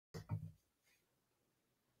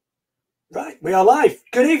Right, we are live.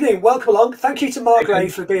 Good evening, welcome along. Thank you to Mark Ray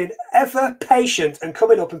for being ever patient and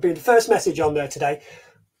coming up and being the first message on there today.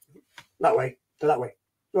 That way, no,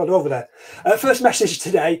 over there. First message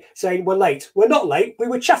today saying we're late. We're not late, we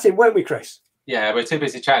were chatting, weren't we, Chris? Yeah, we're too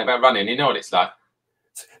busy chatting about running. You know what it's like.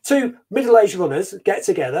 Two middle-aged runners get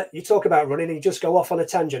together, you talk about running and you just go off on a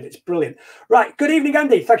tangent. It's brilliant. Right, good evening,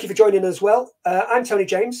 Andy. Thank you for joining us as well. I'm Tony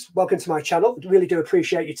James. Welcome to my channel. Really do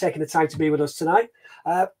appreciate you taking the time to be with us tonight.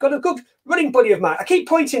 Got a good running buddy of mine. I keep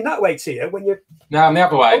pointing that way to you when you're No, I'm the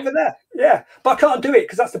other way. over there. Yeah, but I can't do it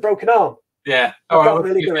because that's the broken arm. Yeah. I can't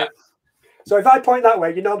really do it. So if I point that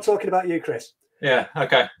way, you know I'm talking about you, Chris. Yeah,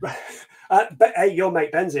 okay. But hey, your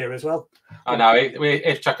mate Ben's here as well. I know,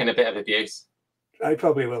 we're chucking a bit of abuse. I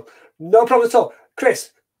probably will. No problem at all.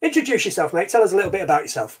 Chris, introduce yourself, mate. Tell us a little bit about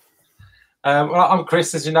yourself. Well, I'm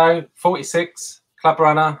Chris, as you know, 46, club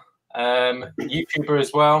runner, YouTuber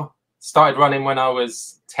as well. Started running when I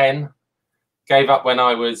was 10, gave up when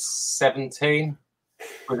I was 17,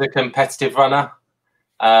 was a competitive runner.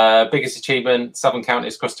 Biggest achievement, Southern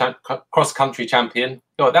Counties cross-country champion.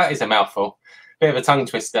 God, that is a mouthful. Bit of a tongue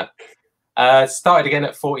twister. Started again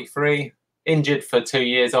at 43, injured for 2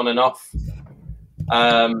 years on and off.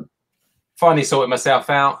 Finally sorted myself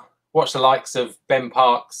out. Watched the likes of Ben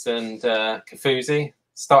Parks and Kafuzi.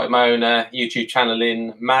 Started my own YouTube channel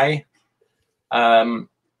in May.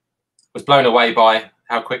 Was blown away by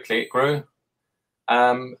how quickly it grew.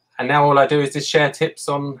 And now all I do is just share tips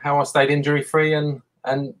on how I stayed injury-free and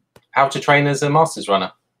how to train as a masters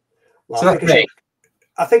runner. Well, so that's me.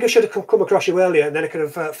 I think I should have come across you earlier, and then I could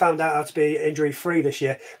have found out how to be injury-free this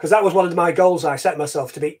year, because that was one of my goals I set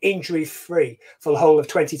myself, to be injury-free for the whole of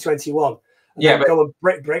 2021. And yeah, but go and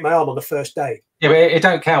break my arm on the first day. Yeah, but it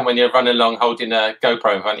don't count when you're running along holding a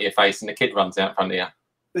GoPro in front of your face and the kid runs out in front of you.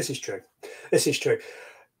 This is true. This is true.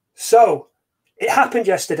 So it happened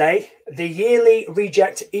yesterday. The yearly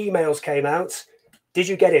reject emails came out. Did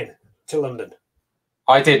you get in to London?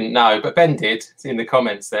 I didn't know, but Ben did in the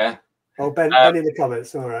comments there. Oh, Ben in the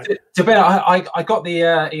comments. All right. To Ben, I got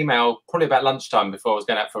the email probably about lunchtime before I was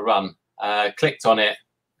going out for a run. Clicked on it,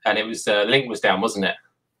 and it was the link was down, wasn't it?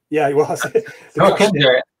 Yeah, it was. So I couldn't do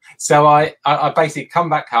it. So I basically come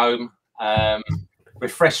back home,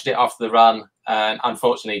 refreshed it after the run, and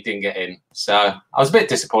unfortunately didn't get in. So I was a bit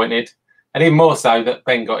disappointed, and even more so that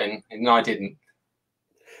Ben got in and I didn't.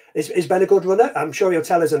 Is Ben a good runner? I'm sure he'll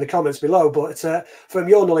tell us in the comments below. But from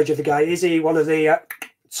your knowledge of the guy, is he one of the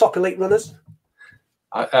top elite runners?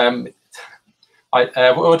 What do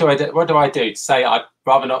I do to say I'd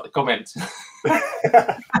rather not comment?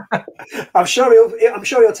 I'm sure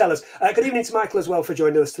he'll tell us. Good evening to Michael as well for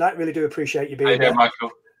joining us tonight. Really do appreciate you being here, Michael.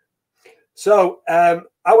 So I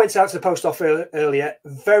went out to the post office earlier.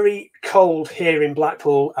 Very cold here in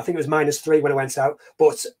Blackpool. I think it was -3 when I went out.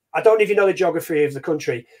 But I don't know if you know the geography of the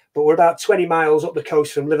country, but we're about 20 miles up the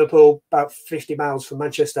coast from Liverpool, about 50 miles from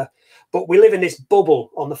Manchester. But we live in this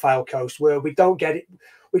bubble on the Fylde coast where we don't get it.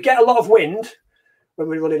 We get a lot of wind when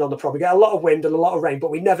we're running on the prom. We get a lot of wind and a lot of rain,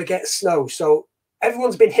 but we never get snow. So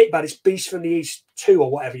everyone's been hit by this beast from the east 2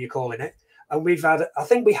 or whatever you're calling it. And we've had, I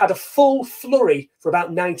think we had a full flurry for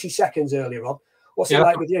about 90 seconds earlier on. What's it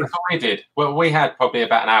like with you? That's what we did. Well, we had probably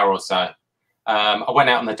about an hour or so. I went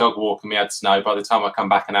out on the dog walk and we had snow. By the time I come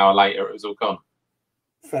back an hour later, it was all gone.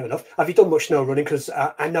 Fair enough. Have you done much snow running? Because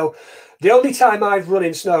I know the only time I've run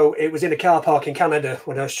in snow, it was in a car park in Canada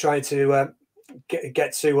when I was trying to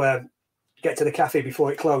get to the cafe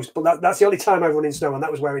before it closed. But that's the only time I've run in snow, and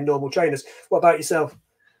that was wearing normal trainers. What about yourself?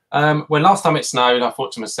 Well, last time it snowed, I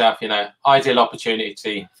thought to myself, ideal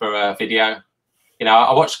opportunity for a video.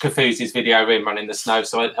 I watched Kafuzi's video of him running the snow,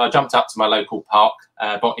 so I jumped up to my local park,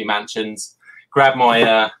 Botany Mansions, grabbed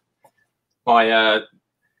my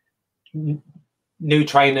new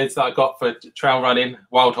trainers that I got for trail running,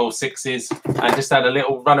 Wild Horse 6s, and just had a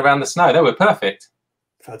little run around the snow. They were perfect.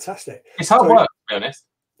 Fantastic. It's hard work, to be honest.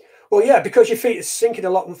 Well, yeah, because your feet are sinking a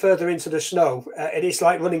lot further into the snow. And it's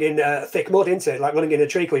like running in thick mud, isn't it? Like running in a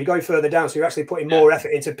treacle. You're going further down, so you're actually putting more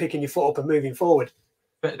effort into picking your foot up and moving forward.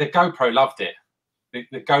 But the GoPro loved it.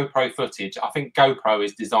 The GoPro footage, I think GoPro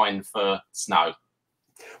is designed for snow.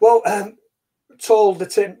 Well,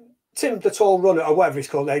 Tim, the tall runner, or whatever he's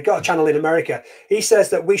called, they got a channel in America. He says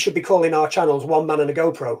that we should be calling our channels One Man and a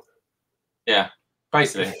GoPro. Yeah,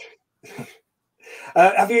 basically.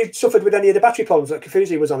 Have you suffered with any of the battery problems that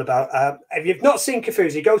Kafuzi was on about? If you've not seen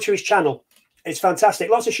Kafuzi, go to his channel. It's fantastic.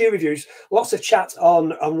 Lots of shoe reviews, lots of chat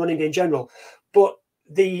on running in general. But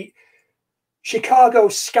the Chicago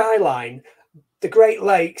skyline, the Great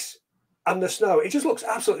Lakes, and the snow, it just looks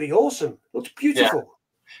absolutely awesome. It looks beautiful. Yeah.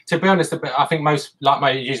 To be honest, I think most,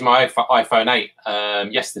 like using my iPhone 8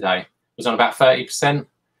 yesterday, was on about 30%.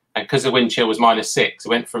 And because the wind chill was -6, it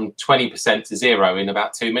went from 20% to 0 in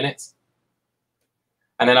about 2 minutes.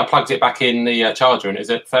 And then I plugged it back in the charger and it was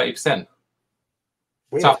at 30%.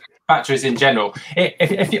 Weird. So batteries in general,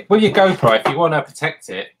 if you, with your GoPro, if you want to protect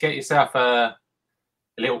it, get yourself a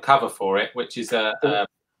little cover for it, which is a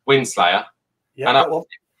wind slayer. Yeah, and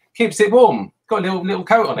keeps it warm. Got a little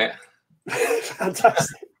coat on it.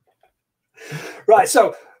 Fantastic. Right,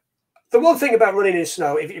 so the one thing about running in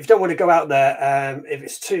snow, if you don't want to go out there, if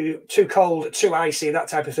it's too cold, too icy, that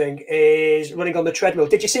type of thing, is running on the treadmill.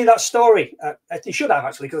 Did you see that story? You should have,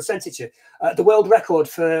 actually, because I sent it to you. The world record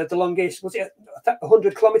for the longest, was it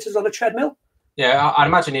 100 kilometers on a treadmill? Yeah, I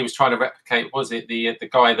imagine he was trying to replicate, was it the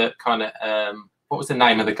guy that kind of, what was the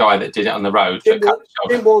name of the guy that did it on the road?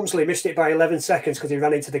 Jim Walmsley missed it by 11 seconds because he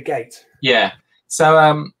ran into the gate. Yeah.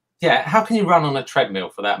 So, yeah, how can you run on a treadmill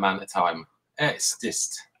for that amount of time? It's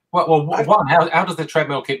just... Well, one, how does the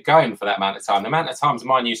treadmill keep going for that amount of time? The amount of times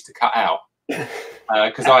mine used to cut out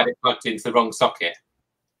because I had it plugged into the wrong socket.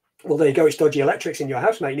 Well, there you go. It's dodgy electrics in your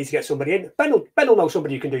house, mate. You need to get somebody in. Ben will know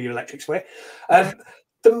somebody who can do your electrics for you.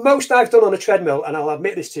 The most I've done on a treadmill, and I'll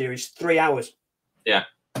admit this to you, is 3 hours. Yeah.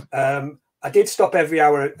 I did stop every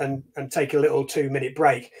hour and take a little 2-minute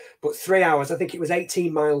break, but 3 hours, I think it was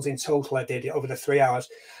 18 miles in total I did over the 3 hours.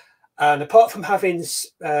 And apart from having...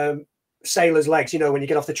 sailor's legs, you know, when you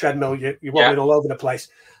get off the treadmill, you're wobbling all over the place.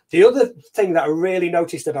 The other thing that I really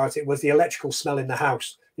noticed about it was the electrical smell in the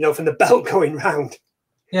house, you know, from the belt going round.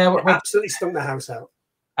 Yeah, it absolutely stunk the house out.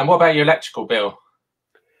 And what about your electrical bill?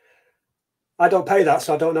 I don't pay that,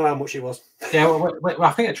 so I don't know how much it was. Yeah, well,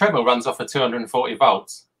 I think a treadmill runs off of 240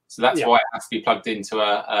 volts, so that's why it has to be plugged into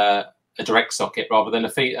a direct socket rather than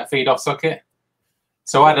a feed-off socket.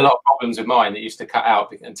 So I had a lot of problems with mine that used to cut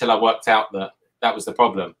out until I worked out that was the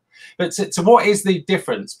problem. But so what is the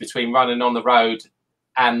difference between running on the road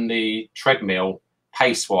and the treadmill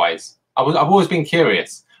pace-wise? I've always been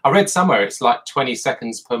curious. I read somewhere it's like 20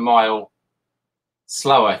 seconds per mile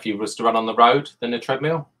slower if you was to run on the road than a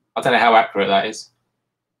treadmill. I don't know how accurate that is.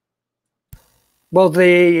 Well,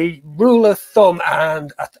 the rule of thumb,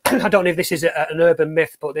 and I don't know if this is an urban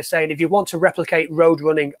myth, but they're saying if you want to replicate road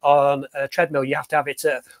running on a treadmill, you have to have it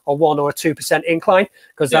at a 1 or a 2% incline,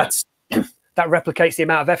 because that's... that replicates the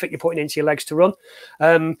amount of effort you're putting into your legs to run.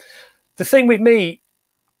 The thing with me,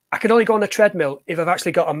 I can only go on a treadmill if I've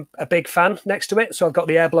actually got a big fan next to it. So I've got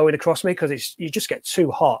the air blowing across me, because you just get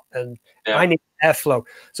too hot and I need airflow.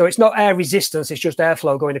 So it's not air resistance, it's just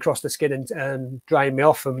airflow going across the skin and drying me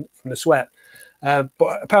off from the sweat. But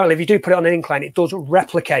apparently if you do put it on an incline, it does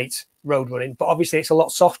replicate road running, but obviously it's a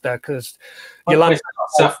lot softer because you land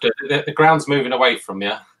softer. The ground's moving away from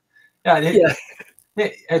you. Yeah.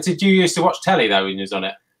 Did you used to watch telly though when you was on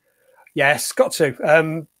it? Yes, got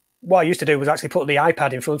to. What I used to do was actually put the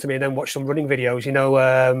iPad in front of me and then watch some running videos. You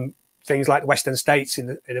know, things like Western States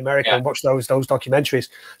in America, and watch those documentaries.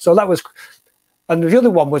 So that was, and the other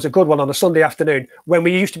one was a good one on a Sunday afternoon when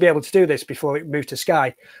we used to be able to do this before it moved to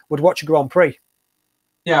Sky. Would watch a Grand Prix.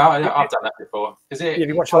 Yeah, I've done that before.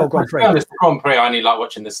 You watch the whole Grand Prix. The Grand Prix, I only like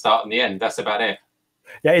watching the start and the end. That's about it.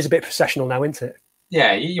 Yeah, it is a bit processional now, isn't it?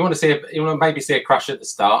 Yeah, you want to maybe see a crash at the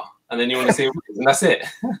start, and then you want to see a win, and that's it.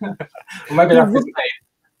 Or maybe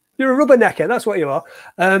you're a rubbernecker. That's what you are.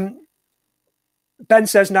 Ben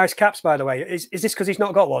says nice caps, by the way. Is this because he's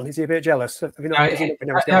not got one? Is he a bit jealous? Have you not,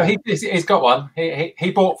 no, he's got one.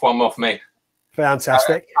 He bought one off me.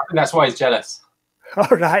 Fantastic. I think that's why he's jealous.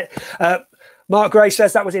 All right. Mark Gray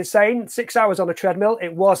says that was insane. 6 hours on a treadmill.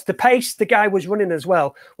 It was. The pace the guy was running as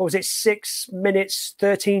well. What was it? 6 minutes,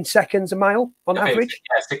 13 seconds a mile on average?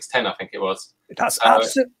 Yeah, 6:10, I think it was. That's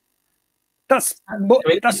absolutely.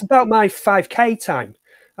 That's about my 5K time.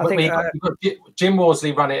 I think Jim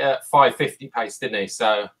Worsley ran it at 5:50 pace, didn't he?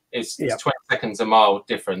 So it's 20 seconds a mile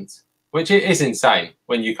difference, which is insane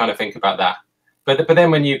when you kind of think about that. But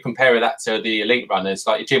then when you compare that to the elite runners,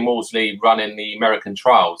 like Jim Worsley running the American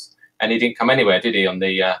trials, and he didn't come anywhere, did he, on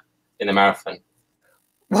the in the marathon?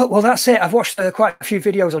 Well, that's it. I've watched quite a few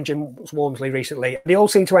videos on Jim Worsley recently. They all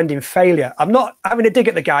seem to end in failure. I'm not having a dig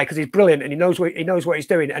at the guy because he's brilliant and he knows what he's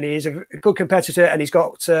doing, and he's a good competitor and he's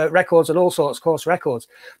got records and all sorts, course records.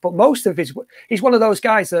 But most of he's one of those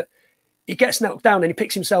guys that he gets knocked down and he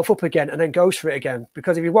picks himself up again and then goes for it again.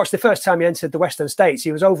 Because if you watch the first time he entered the Western States,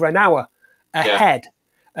 he was over an hour ahead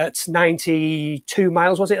at 92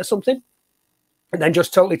 miles, was it, or something? And then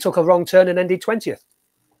just totally took a wrong turn and ended 20th.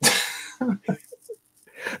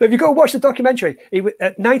 If you go watch the documentary, he was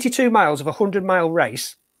at 92 miles of a 100-mile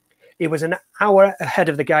race. He was an hour ahead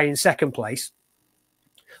of the guy in second place.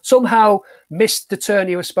 Somehow missed the turn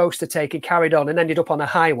he was supposed to take and carried on and ended up on a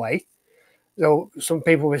highway. So some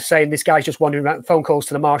people were saying this guy's just wandering around, phone calls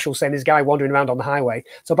to the marshal saying this guy wandering around on the highway.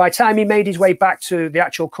 So by the time he made his way back to the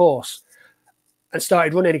actual course and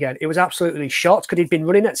started running again, it was absolutely shot because he'd been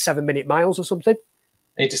running at 7-minute miles or something.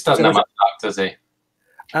 He just doesn't have much luck, does he?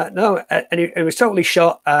 No, and he was totally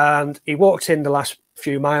shot, and he walked in the last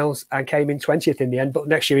few miles and came in 20th in the end. But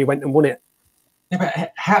next year he went and won it. Yeah,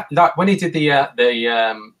 but like when he did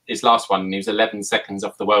his last one, and he was 11 seconds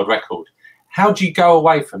off the world record. How do you go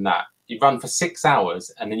away from that? You run for 6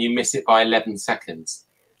 hours and then you miss it by 11 seconds.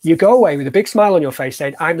 You go away with a big smile on your face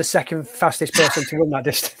saying, I'm the second fastest person to run that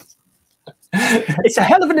distance. It's a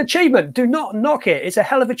hell of an achievement. Do not knock it. It's a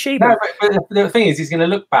hell of an achievement. No, but the thing is, he's going to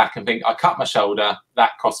look back and think, I cut my shoulder.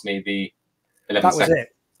 That cost me the 11 seconds.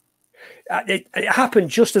 That was it. It happened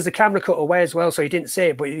just as the camera cut away as well, so you didn't see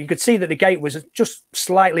it. But you could see that the gate was just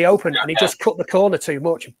slightly open, and he just cut the corner too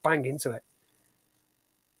much and banged into it.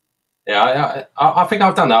 Yeah, I think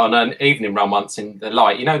I've done that on an evening run once in the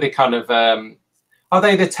light. You know, the kind of are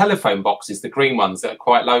they the telephone boxes, the green ones that are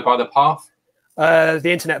quite low by the path? The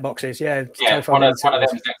internet boxes, yeah. Yeah, one of them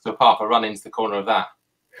next to a path. I run into the corner of that.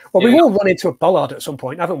 Well, we've all run into a bollard at some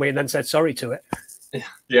point, haven't we? And then said sorry to it.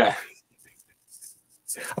 Yeah.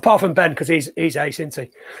 Apart from Ben, because he's ace, isn't he?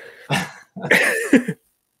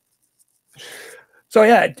 So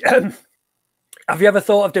yeah, have you ever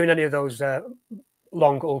thought of doing any of those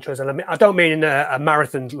long ultras? And I don't mean a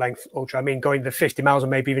marathon length ultra. I mean going the 50 miles and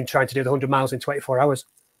maybe even trying to do the 100 miles in 24 hours.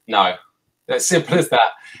 No, as simple as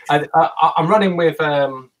that. I'm running with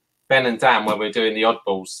Ben and Dan when we're doing the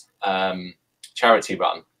Oddballs charity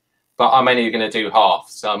run, but I'm only going to do half.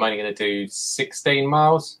 So I'm only going to do 16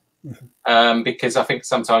 miles because I think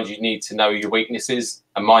sometimes you need to know your weaknesses,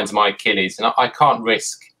 and mine's my Achilles, and I can't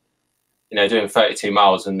risk, doing 32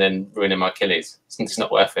 miles and then ruining my Achilles. It's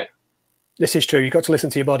not worth it. This is true. You've got to listen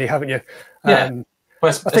to your body, haven't you? Yeah.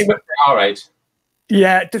 Well, I think our age.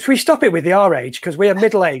 Yeah. We stop it with the our age because we are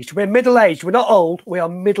middle-aged. We're middle-aged. We're not old. We are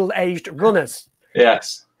middle-aged runners.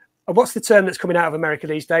 Yes. And what's the term that's coming out of America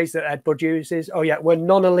these days that Ed Bud uses? Oh, yeah. We're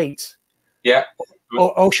non-elite. Yeah.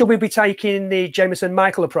 Or should we be taking the Jameson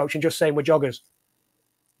Michael approach and just saying we're joggers?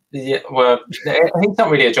 Yeah. Well, he's not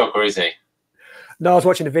really a jogger, is he? No, I was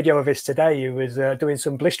watching a video of his today. He was doing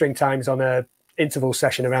some blistering times on a interval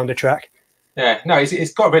session around the track. Yeah, no,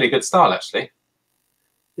 he's got a really good style, actually.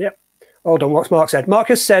 Yep. Hold on, what's Mark said? Mark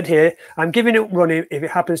has said here, I'm giving up running if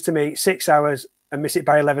it happens to me 6 hours and miss it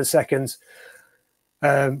by 11 seconds.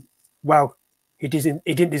 Well, he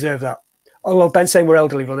didn't deserve that. Oh, well, Ben's saying we're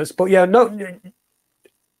elderly runners. But yeah, no,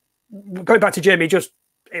 going back to Jimmy,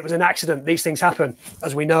 it was an accident. These things happen,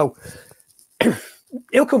 as we know.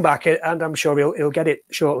 He'll come back, and I'm sure he'll get it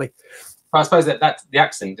shortly. Well, I suppose that the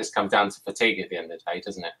accident just comes down to fatigue at the end of the day,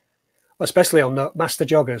 doesn't it? Especially on the master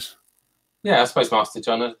joggers. Yeah, I suppose master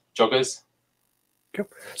joggers. Cool.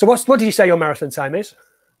 So what did you say your marathon time is?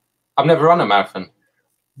 I've never run a marathon.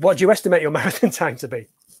 What do you estimate your marathon time to be?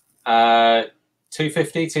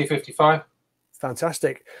 250, 255.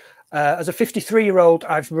 Fantastic. As a 53-year-old,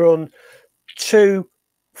 I've run 2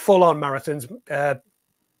 full-on marathons,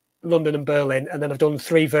 London and Berlin, and then I've done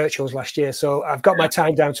 3 virtuals last year. So I've got my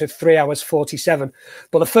time down to 3 hours 47.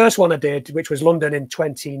 But the first one I did, which was London in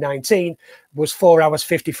 2019, was 4 hours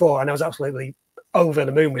 54, and I was absolutely over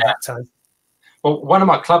the moon with that time. Well, one of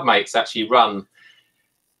my club mates actually run.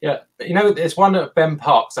 Yeah, there's one at Ben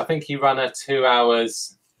Parks. I think he ran a 2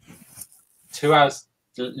 hours,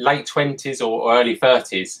 late 20s or early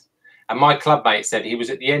 30s. And my club mate said he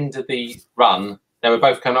was at the end of the run. They were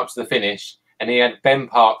both coming up to the finish. And he had Ben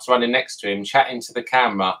Parks running next to him, chatting to the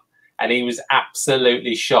camera, and he was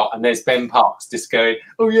absolutely shot. And there's Ben Parks just going,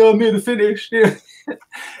 "Oh yeah, I'm near the finish." Yeah.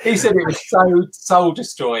 He said it was so soul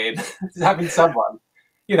destroying having someone,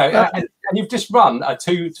 and you've just run a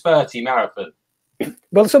 2:30 marathon.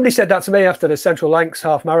 Well, somebody said that to me after the Central Lancs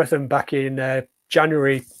half marathon back in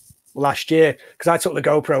January last year, because I took the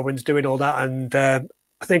GoPro and was doing all that, and I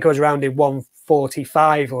think I was around in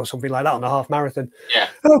 1:45 or something like that on a half marathon. Yeah.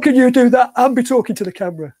 How can you do that and be talking to the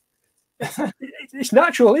camera? It's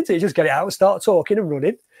natural, isn't it? You just get it out and start talking and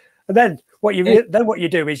running. And then what you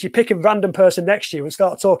do is you pick a random person next to you and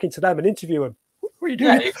start talking to them and interview them. What are you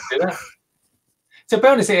doing? Yeah, you can do that. To be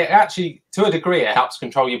honest, it actually, to a degree, it helps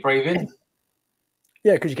control your breathing.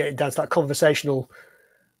 Yeah, because you're getting down to that conversational.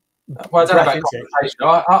 Well, I don't know about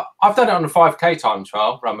conversation. I've done it on a 5K time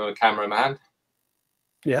trial, run with a camera in my hand.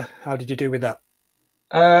 Yeah, how did you do with that?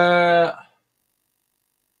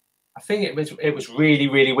 I think it was really,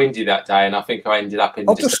 really windy that day, and I think I ended up in.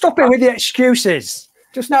 Oh, just stop it with the excuses.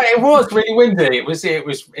 No, it was really windy. It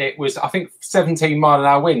was. I think 17 mile an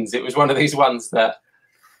hour winds. It was one of these ones that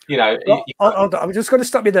You know, Well, hold on. I'm just going to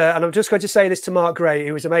stop you there, and I'm just going to say this to Mark Gray,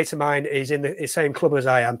 who is a mate of mine. He's in the same club as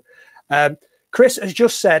I am. Chris has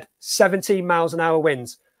just said 17 miles an hour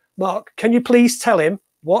winds. Mark, can you please tell him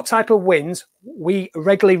what type of winds we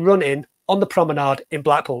regularly run in on the promenade in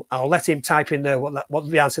Blackpool? I'll let him type in there what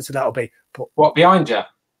the answer to that will be. But, what, behind you?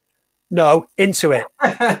 No, into it.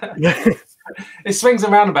 It swings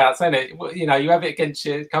and roundabouts, isn't it? You know, you have it against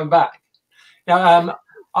you, come back. Now,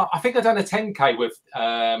 I think I've done a 10K with,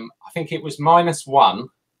 I think it was -1,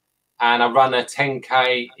 and I run a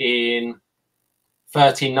 10K in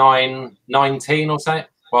 39:19 or so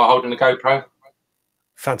while holding a GoPro.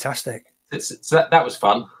 Fantastic. So that was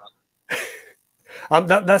fun.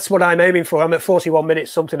 That's what I'm aiming for. I'm at 41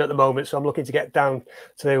 minutes something at the moment, so I'm looking to get down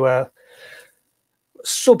to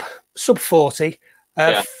sub 40.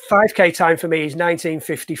 5K time for me is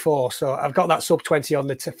 19:54, so I've got that sub 20 on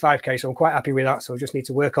the 5K, so I'm quite happy with that. So I just need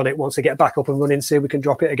to work on it once I get back up and running, see if we can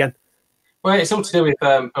drop it again. Well, it's all to do with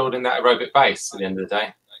building that aerobic base at the end of the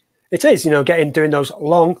day. It is, you know, doing those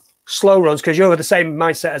long, slow runs, because you're the same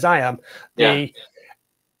mindset as I am.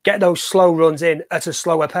 Get those slow runs in at a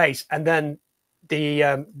slower pace, and then the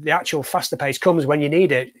actual faster pace comes when you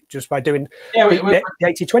need it, just by doing the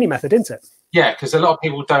 80-20 method, isn't it? Yeah, because a lot of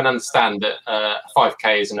people don't understand that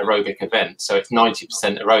 5K is an aerobic event, so it's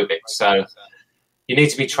 90% aerobic. So you need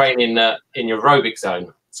to be training in your aerobic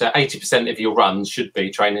zone. So 80% of your runs should be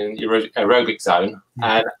training in your aerobic zone.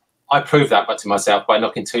 And I proved that to myself by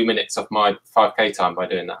knocking 2 minutes off my 5K time by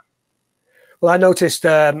doing that. Well, I noticed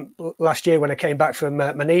last year when I came back from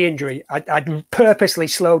my knee injury, I'd purposely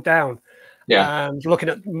slowed down. Yeah. And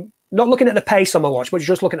not looking at the pace on my watch, but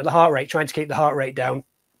just looking at the heart rate, trying to keep the heart rate down.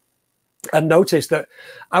 And noticed that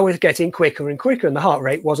I was getting quicker and quicker, and the heart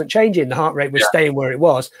rate wasn't changing. The heart rate was staying where it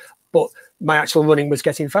was, but my actual running was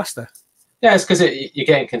getting faster. Yeah, it's because you're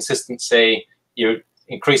getting consistency, you're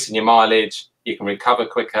increasing your mileage, you can recover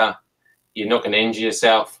quicker, you're not going to injure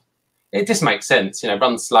yourself. It just makes sense, you know,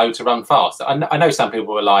 run slow to run fast. I know some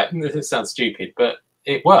people were like, this sounds stupid, but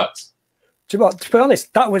it works. To be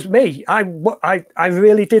honest, that was me. I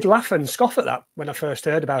really did laugh and scoff at that when I first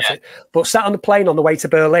heard about it. But sat on the plane on the way to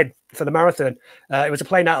Berlin for the marathon. It was a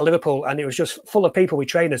plane out of Liverpool, and it was just full of people with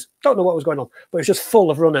trainers. Don't know what was going on, but it was just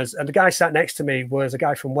full of runners. And the guy sat next to me was a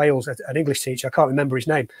guy from Wales, an English teacher. I can't remember his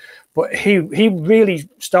name, but he really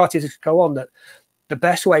started to go on that the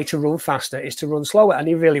best way to run faster is to run slower, and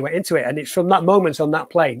he really went into it. And it's from that moment on that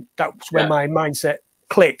plane, that's when my mindset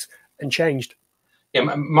clicked and changed. Yeah,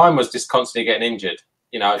 mine was just constantly getting injured.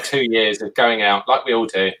 You know, 2 years of going out like we all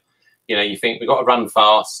do. You know, you think we've got to run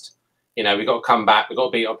fast. You know, we've got to come back. We've got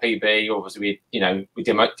to beat our PB. Obviously, we're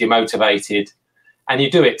demotivated. And you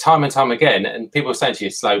do it time and time again. And people are saying to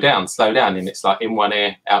you, slow down. And it's like in one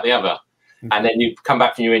ear, out the other. And then you come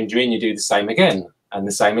back from your injury and you do the same again and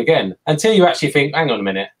the same again until you actually think, hang on a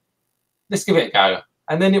minute, let's give it a go.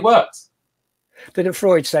 And then it works. Didn't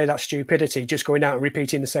Freud say that's stupidity, just going out and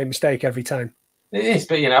repeating the same mistake every time? It is,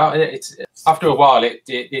 but, you know, it's after a while,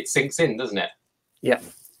 it sinks in, doesn't it? Yeah.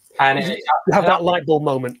 And you have that light bulb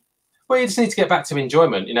moment. Well, you just need to get back to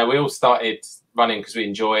enjoyment. You know, we all started running because we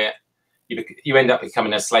enjoy it. You end up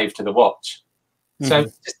becoming a slave to the watch. So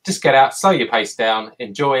just get out, slow your pace down,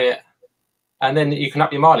 enjoy it, and then you can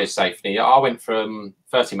up your mileage safely. I went from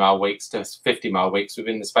 30-mile weeks to 50-mile weeks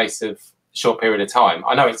within the space of a short period of time.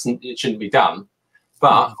 I know it shouldn't be done,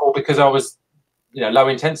 but all because I was, low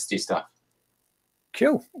intensity stuff.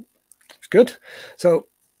 Cool. It's good. So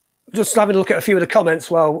just having a look at a few of the comments.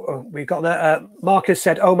 Well, we've got that. Marcus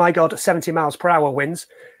said, oh my God, 70 miles per hour winds.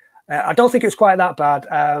 I don't think it was quite that bad.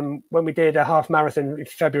 When we did a half marathon in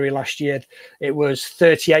February last year, it was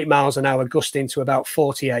 38 miles an hour, gusting to about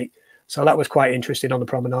 48. So that was quite interesting on the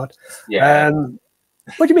promenade. Yeah.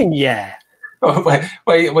 What do you mean, yeah?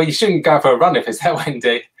 Well, you shouldn't go for a run if it's that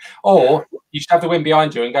windy. Or you should have the wind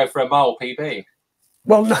behind you and go for a mile PB.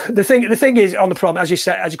 Well, no, the thing is on the promenade,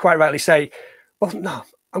 as you quite rightly say, well, no,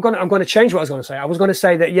 I'm going to change what I was going to say. I was going to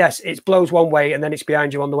say that, yes, it blows one way and then it's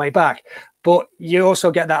behind you on the way back. But you also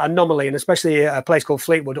get that anomaly, and especially a place called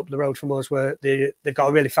Fleetwood up the road from us where they've got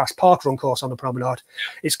a really fast park run course on the promenade.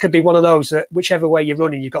 It could be one of those that whichever way you're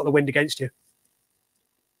running, you've got the wind against you.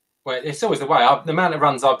 Well, it's always the way. The amount of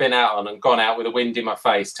runs I've been out on and gone out with the wind in my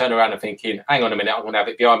face, turn around and thinking, hang on a minute, I'm going to have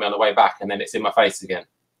it behind me on the way back, and then it's in my face again.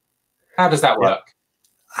 How does that work?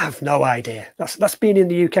 I have no idea. That's been in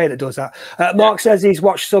the UK that does that. Mark says he's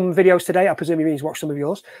watched some videos today. I presume he means watched some of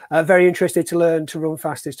yours. Very interested to learn to run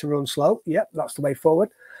fast is to run slow. Yep, that's the way forward.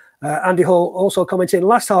 Andy Hall also commenting,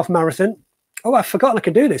 last half marathon. Oh, I've forgotten I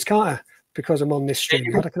can do this, can't I? Because I'm on this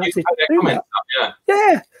stream. I can actually do that.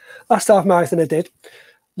 Yeah, last half marathon I did.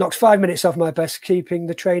 knocks 5 minutes off my best, keeping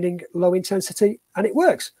the training low intensity, and it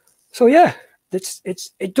works. So yeah,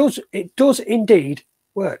 it does indeed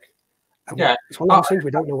work. And Yeah, it's one of those things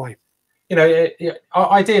we don't know why. You know,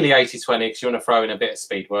 ideally 80-20 because you want to throw in a bit of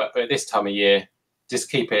speed work, but at this time of year, just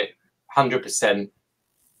keep it 100%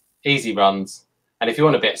 easy runs, and if you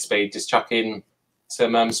want a bit of speed, just chuck in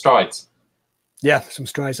some strides. Yeah, some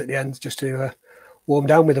strides at the end just to warm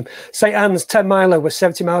down with them. St. Anne's 10 miler was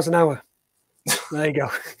 70 miles an hour. There you go.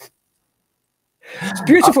 It's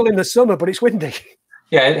beautiful in the summer, but it's windy.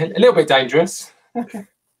 Yeah, a little bit dangerous.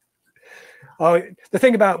 Oh, the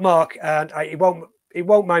thing about Mark, and he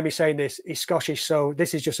won't mind me saying this, he's Scottish, so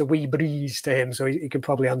this is just a wee breeze to him, so he can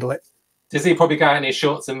probably handle it. Does he probably go out in his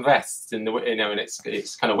shorts and vests in the and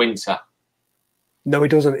it's kind of winter? No, he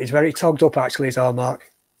doesn't. He's very togged up, actually, is our Mark.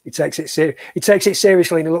 He takes it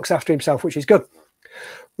seriously and he looks after himself, which is good.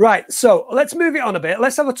 Right, so let's move it on a bit.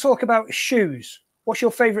 Let's have a talk about shoes. What's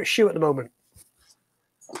your favourite shoe at the moment?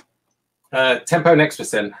 Tempo Next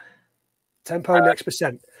Percent. Tempo Next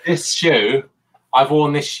Percent. This shoe, I've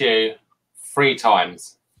worn this shoe 3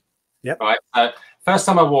 times. Yep. Right. First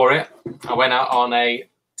time I wore it, I went out on a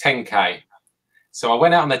 10K. So I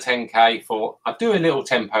went out on the 10K for, I'd do a little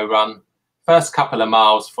tempo run. First couple of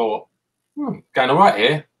miles for, going all right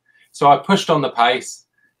here. So I pushed on the pace,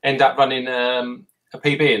 end up running a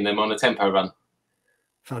PB in them on a tempo run.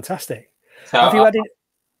 Fantastic. So have you had it?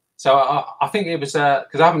 So I think it was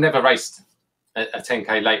because I've never raced a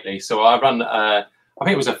 10K lately. So I run, I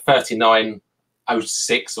think it was a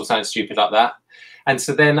 39.06 or something stupid like that. And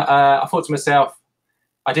so then I thought to myself,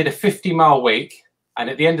 I did a 50-mile week. And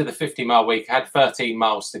at the end of the 50-mile week, I had 13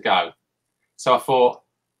 miles to go. So I thought,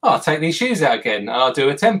 I'll take these shoes out again and I'll do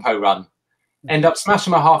a tempo run. End up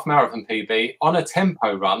smashing my half marathon PB on a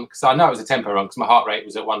tempo run, because I know it was a tempo run because my heart rate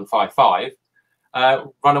was at 155,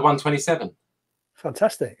 run a 127.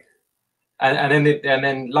 Fantastic. And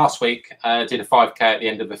then last week, did a 5K at the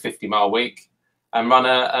end of the 50-mile week and run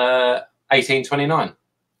a 18:29.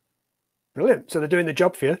 Brilliant. So they're doing the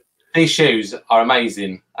job for you. These shoes are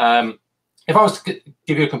amazing. If I was to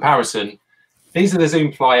give you a comparison, these are the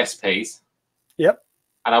Zoom Fly SPs. Yep.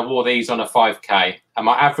 And I wore these on a 5K, and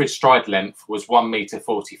my average stride length was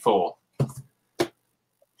 1.44 meters.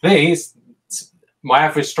 These, my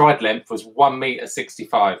average stride length was 1.65 meters.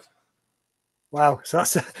 Wow, so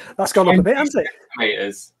that's gone up a bit, hasn't it?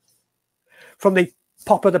 Meters. From the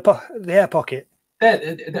pop of the air pocket.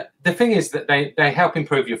 The thing is that they help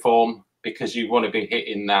improve your form, because you want to be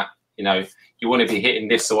hitting that, you want to be hitting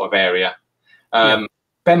this sort of area.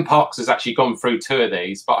 Ben Parks has actually gone through 2 of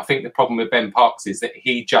these, but I think the problem with Ben Parks is that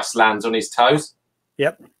he just lands on his toes.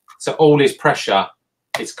 Yep. So all his pressure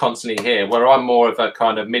is constantly here, where I'm more of a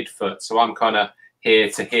kind of midfoot, so I'm kind of here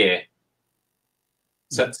to here.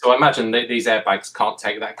 So I imagine that these airbags can't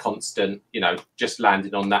take that constant, just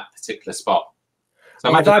landing on that particular spot.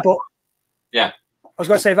 So well, yeah. I was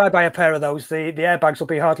going to say, if I buy a pair of those, the airbags will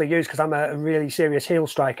be hardly used because I'm a really serious heel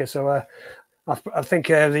striker. So I think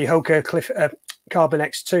the Hoka Cliff Carbon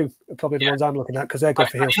X2 are probably the ones I'm looking at, because they're good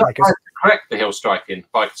for heel strikers. Correct the heel striking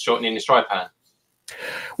by shortening the stride pan.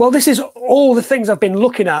 Well, this is all the things I've been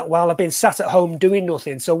looking at while I've been sat at home doing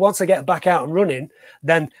nothing. So once I get back out and running,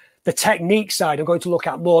 then the technique side I'm going to look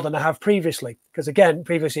at more than I have previously. Because again,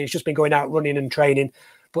 previously it's just been going out running and training.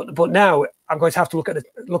 But now I'm going to have to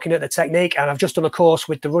looking at the technique, and I've just done a course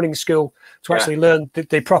with the running school to actually learn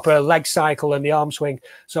the proper leg cycle and the arm swing.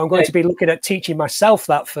 So I'm going to be looking at teaching myself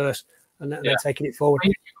that first, and then taking it forward.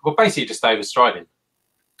 Well, basically just overstriding.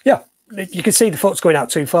 Yeah, you can see the foot's going out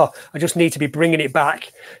too far. I just need to be bringing it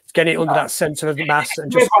back, getting it under that centre of the mass. And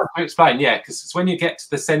just to explain, because when you get to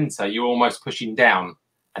the centre, you're almost pushing down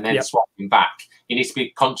and then swapping back. You need to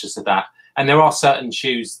be conscious of that. And there are certain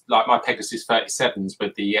shoes, like my Pegasus 37s,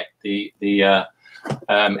 with the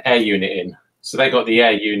air unit in. So they got the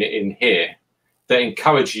air unit in here that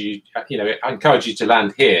encourage you, encourage you to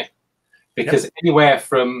land here, because anywhere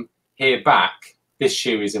from here back, this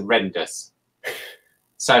shoe is horrendous.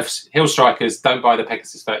 So hill strikers, don't buy the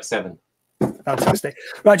Pegasus 37. Fantastic.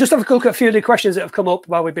 Right, just have a look at a few of the questions that have come up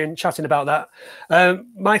while we've been chatting about that.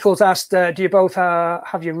 Michael's asked, do you both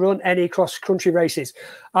have you run any cross-country races?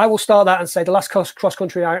 I will start that and say the last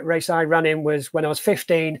cross-country race I ran in was when I was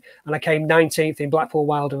 15, and I came 19th in Blackpool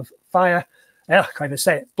Wild and Fire. I can't even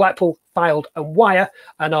say it. Blackpool, Field and Wire,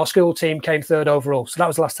 and our school team came 3rd overall. So that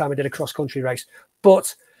was the last time I did a cross-country race.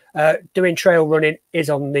 But doing trail running is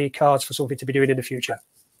on the cards for something to be doing in the future.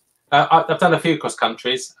 I've done a few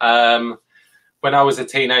cross-countries. When I was a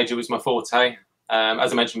teenager, it was my forte.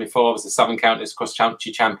 As I mentioned before, I was the Southern Counties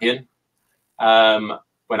cross-country champion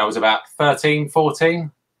when I was about 13,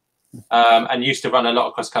 14. and used to run a lot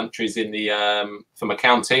of cross countries in the for my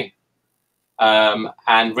county.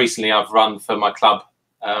 And recently I've run for my club,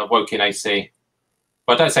 Woking AC.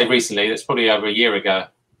 But don't say recently, that's probably over a year ago.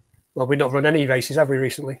 Well, we've not run any races, have we,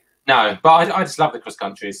 recently? No, but I just love the cross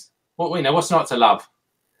countries. What's not to love?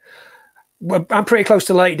 Well, I'm pretty close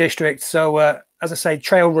to Lake District, so as I say,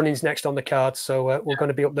 trail running's next on the card. So we're going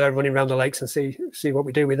to be up there running around the lakes and see what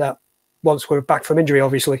we do with that once we're back from injury,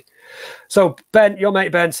 obviously. So Ben, your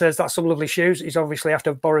mate Ben says that's some lovely shoes. He's obviously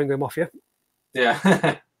after borrowing them off you.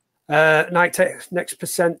 Yeah. Nike Next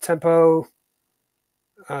Percent Tempo.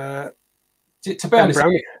 To be honest,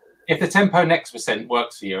 if the Tempo Next Percent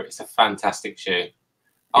works for you, it's a fantastic shoe.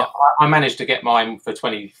 Yeah. I managed to get mine for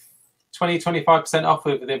 25% off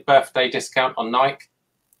with the birthday discount on Nike.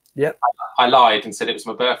 Yep. I lied and said it was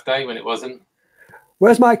my birthday when it wasn't.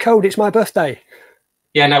 Where's my code? It's my birthday.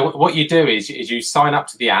 Yeah, no, what you do is you sign up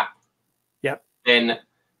to the app. Yep. Then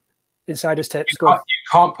insider's tips. You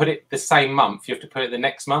can't put it the same month. You have to put it the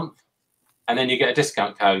next month. And then you get a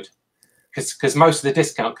discount code. Because most of the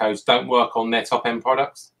discount codes don't work on their top end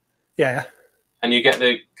products. Yeah. And you get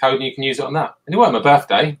the code and you can use it on that. And it wasn't my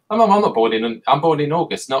birthday. I'm not born in. I'm born in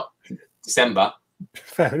August, not December.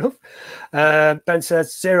 Fair enough. Ben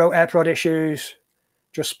says 0 AirPod issues,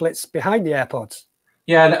 just splits behind the AirPods.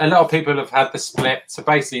 Yeah, a lot of people have had the split. So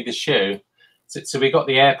basically, the shoe. So we got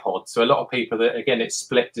the AirPods. So a lot of people that again it's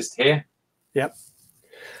split just here. Yep.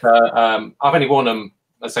 I've only worn them,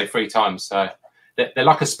 let's say 3 times. So they're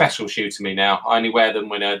like a special shoe to me now. I only wear them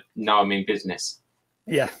when I know I'm in business.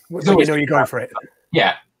 Yeah, so you know you're going for it.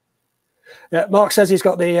 Yeah. Yeah. Mark says he's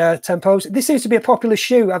got the Tempos. This seems to be a popular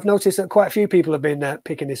shoe. I've noticed that quite a few people have been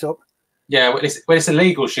picking this up. Yeah, well, it's a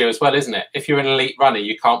legal shoe as well, isn't it? If you're an elite runner,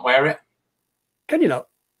 you can't wear it. Can you not?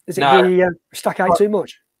 Is it the stack height too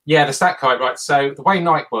much? Yeah, the stack height, right. So the way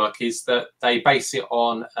Nike work is that they base it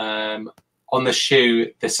on the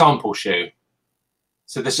shoe, the sample shoe.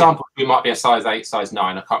 So the sample shoe might be a size 8, size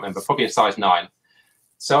 9. I can't remember. Probably a size 9.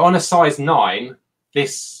 So on a size 9,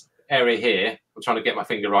 this area here, I'm trying to get my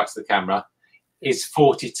finger right to the camera, is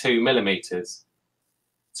 42 millimeters.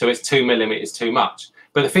 So it's 2 millimeters too much.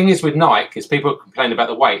 But the thing is with Nike, is people complain about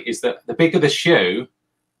the weight, is that the bigger the shoe,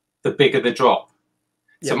 the bigger the drop.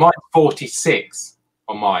 So mine's 46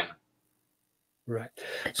 on mine. Right.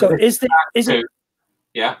 So is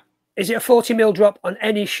it a 40 mil drop on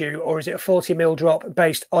any shoe, or is it a 40 mil drop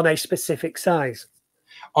based on a specific size?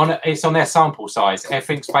 It's on their sample size.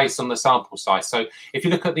 Everything's based on the sample size. So if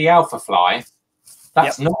you look at the Alpha Fly,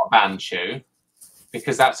 that's not a band shoe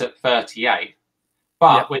because that's at 38.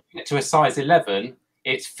 But when you get to a size 11,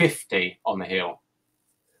 it's 50 on the heel.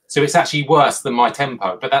 So it's actually worse than my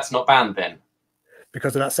Tempo, but that's not banned then.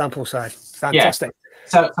 Because of that sample size. Fantastic.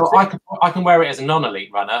 Yeah. So I can wear it as a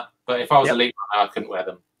non-elite runner, but if I was elite runner, I couldn't wear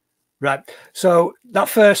them. Right. So that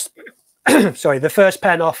first, sorry, the first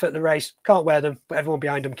pen off at the race, can't wear them, but everyone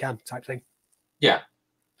behind them can, type thing. Yeah.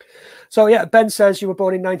 So yeah, Ben says you were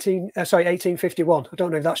born in 1851. I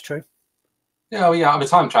don't know if that's true. Yeah, well, yeah, I'm a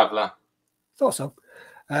time traveller. Thought so.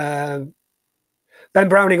 Ben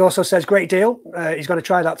Browning also says, great deal. He's going to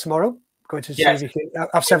try that tomorrow. Going to see if he can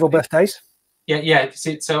have several birthdays. Yeah.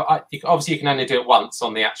 So obviously you can only do it once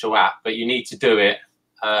on the actual app, but you need to do it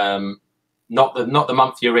not the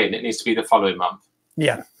month you're in. It needs to be the following month.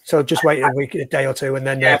 Yeah. So just wait a day or two, and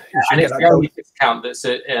then and it's the only discount that's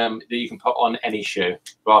that you can put on any shoe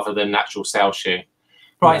rather than an actual sale shoe.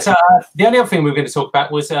 Right. So the only other thing we were going to talk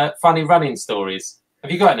about was funny running stories.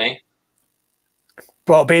 Have you got any?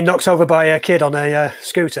 Well, being knocked over by a kid on a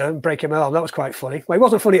scooter and breaking my arm, that was quite funny. Well, it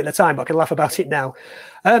wasn't funny at the time, but I can laugh about it now.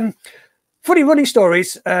 Funny running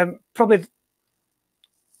stories, probably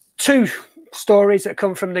 2 stories that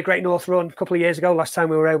come from the Great North Run a couple of years ago, last time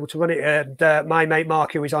we were able to run it. And my mate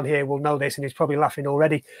Mark, who is on here, will know this, and he's probably laughing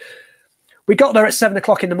already. We got there at 7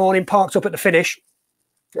 o'clock in the morning, parked up at the finish,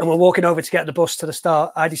 and we're walking over to get the bus to the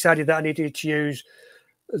start. I decided that I needed to use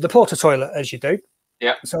the porta toilet, as you do.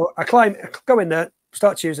 Yeah. So I go in there,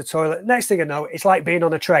 start to use the toilet. Next thing I know, it's like being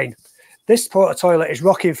on a train. This porta toilet is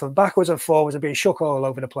rocking from backwards and forwards and being shook all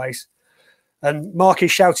over the place. And Mark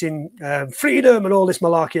is shouting freedom and all this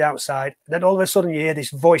malarkey outside. And then all of a sudden you hear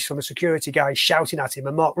this voice from a security guy shouting at him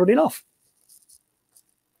and Mark running off.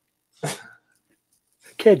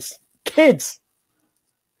 Kids.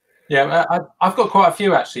 Yeah, I've got quite a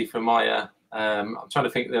few actually for my. I'm trying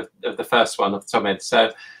to think of the first one off the top of my head.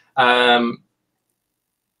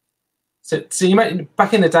 So you met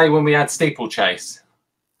back in the day when we had steeplechase,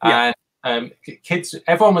 and kids,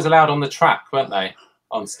 everyone was allowed on the track, weren't they?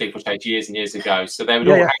 On steeplechase years and years ago, so they would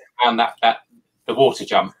all hang around the water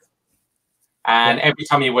jump. And every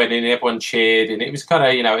time you went in, everyone cheered, and it was kind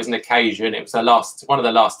of, it was an occasion. It was one of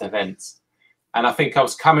the last events. And I think I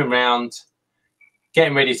was coming round,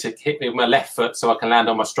 getting ready to hit me with my left foot so I can land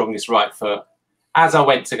on my strongest right foot. As I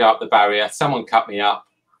went to go up the barrier, someone cut me up,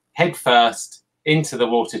 head first into the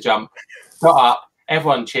water jump, got up,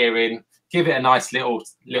 everyone cheering, give it a nice little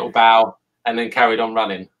bow, and then carried on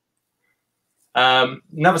running.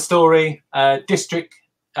 Another story, district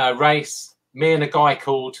race, me and a guy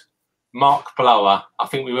called Mark Blower. I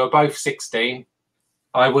think we were both 16.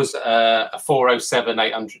 I was a 407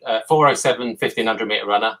 1500 meter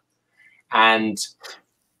runner, and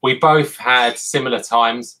we both had similar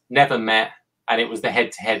times, never met, and it was the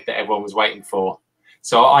head-to-head that everyone was waiting for.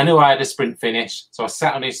 So I knew I had a sprint finish, so I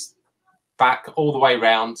sat on his back all the way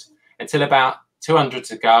round until about 200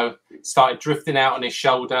 to go, started drifting out on his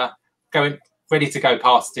shoulder, going ready to go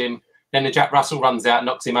past him. Then the Jack Russell runs out and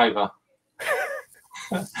knocks him over.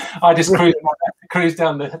 I just cruised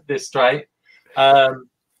down the straight.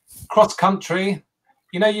 Cross country,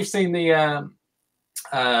 you've seen the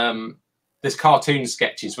there's cartoon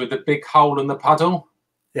sketches with the big hole in the puddle.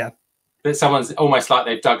 Yeah, that someone's almost like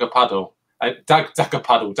they've dug a hole,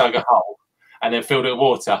 and then filled it with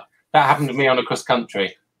water. That happened to me on a cross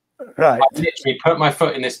country. Right, I literally put my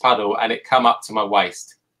foot in this puddle and it come up to my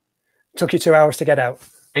waist. Took you 2 hours to get out.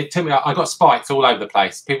 It took me. I got spikes all over the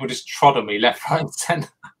place. People just trod on me left, right, and centre.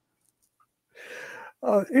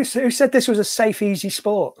 Oh, who said this was a safe, easy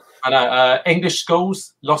sport? I know. English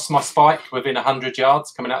schools lost my spike within 100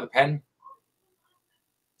 yards coming out of the pen.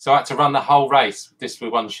 So I had to run the whole race just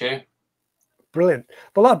with one shoe. Brilliant.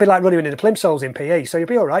 Well, that'd be like running in the plimsolls in PE, so you'll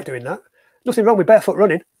be all right doing that. Nothing wrong with barefoot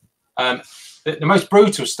running. The most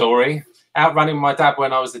brutal story, outrunning my dad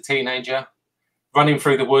when I was a teenager, running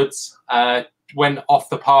through the woods, went off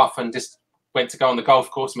the path and just went to go on the golf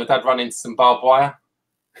course. My dad ran into some barbed wire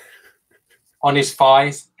on his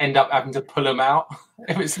thighs, end up having to pull him out.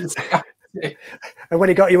 It was and when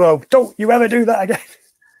he got you home, don't you ever do that again.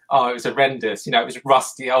 Oh, it was horrendous. It was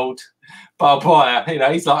rusty old barbed wire.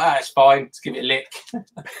 He's like, it's fine. Just give it a lick.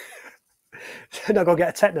 Not go get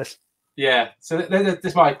a tetanus. Yeah. So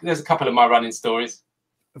there's a couple of my running stories.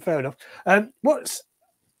 Fair enough. Have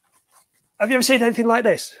you ever seen anything like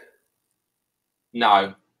this?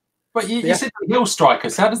 No. But you said heel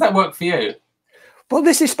strikers. How does that work for you? Well,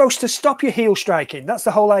 this is supposed to stop your heel striking. That's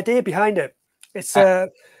the whole idea behind it. It's a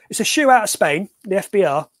shoe out of Spain, the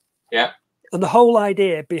FBR. Yeah. And the whole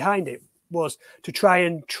idea behind it was to try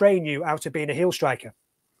and train you out of being a heel striker.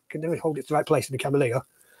 Can never hold it to the right place in the camera. There you go.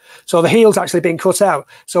 So the heel's actually being cut out.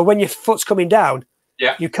 So when your foot's coming down,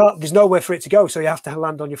 you can't. There's nowhere for it to go. So you have to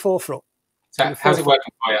land on your forefoot. So how's it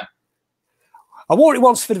working for you? I wore it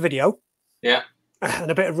once for the video. Yeah.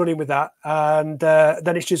 And a bit of running with that, and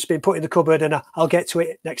then it's just been put in the cupboard, and I'll get to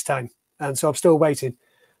it next time. And so I'm still waiting.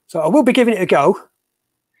 So I will be giving it a go.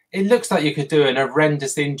 It looks like you could do an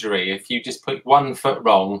horrendous injury if you just put one foot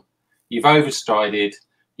wrong. You've overstrided.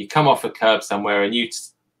 You come off a curb somewhere, and you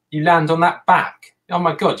land on that back. Oh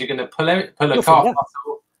my God! You're going to pull a calf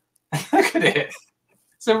muscle. Look at it.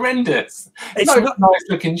 It's horrendous. It's not a nice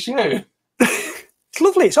looking shoe. It's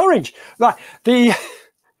lovely. It's orange. Right.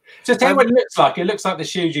 Just tell you what it looks like. It looks like the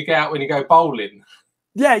shoes you get out when you go bowling.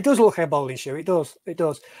 Yeah, it does look like a bowling shoe. It does. It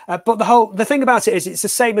does. But the thing about it is it's the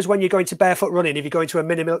same as when you're going to barefoot running. If you're going to a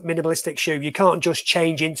minimalistic shoe, you can't just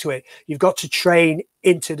change into it. You've got to train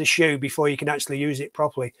into the shoe before you can actually use it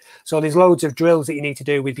properly. So there's loads of drills that you need to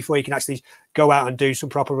do before you can actually go out and do some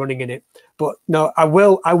proper running in it. But no, I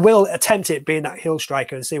will attempt it being that heel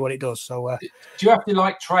striker and see what it does. So do you have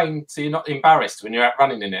to train so you're not embarrassed when you're out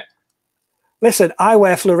running in it? Listen, I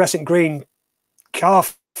wear fluorescent green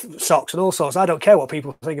calf socks and all sorts. I don't care what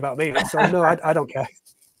people think about me. So no, I don't care.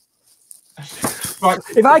 Right.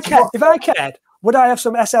 If I cared, would I have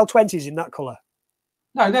some SL20s in that colour?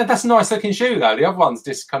 No, that's a nice looking shoe though. The other one's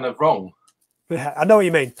just kind of wrong. Yeah, I know what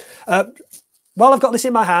you mean. While I've got this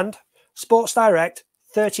in my hand, Sports Direct,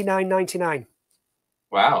 $39.99.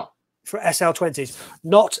 Wow. For SL20s,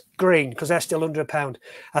 not green because they're still under £1.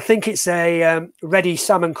 I think it's a reddy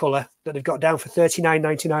salmon colour that they've got down for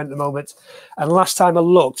 $39.99 at the moment. And last time I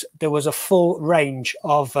looked, there was a full range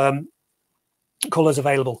of colours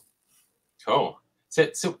available. Cool.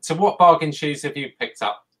 So what bargain shoes have you picked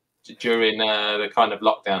up during the kind of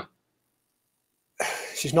lockdown?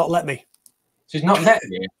 She's not let me. She's not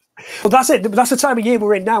letting you? Well, that's it. That's the time of year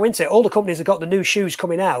we're in now, isn't it? All the companies have got the new shoes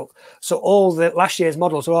coming out, so all the last year's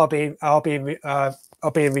models are being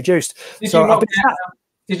reduced. Did you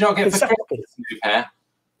not get for Christmas a new pair?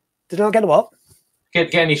 Did I not get a what?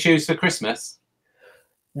 Get any shoes for Christmas?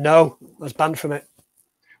 No, I was banned from it.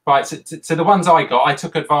 Right, so the ones I got, I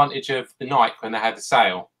took advantage of the Nike when they had the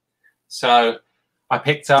sale. So I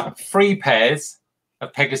picked up 3 pairs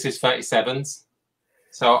of Pegasus 37s.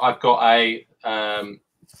 So I've got a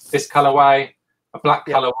this colorway, a black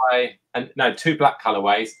colorway, and no, 2 black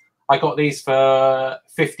colorways. I got these for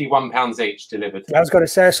 £51 each delivered. I was going to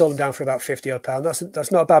say I sold them down for about £50 odd.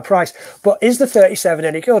 That's not a bad price. But is the 37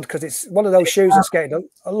 any good? Because it's one of those shoes that's getting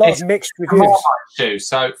a lot of mixed reviews. Shoe.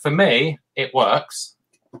 So for me, it works.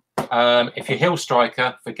 If you're heel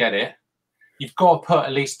striker, forget it. You've got to put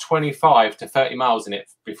at least 25 to 30 miles in it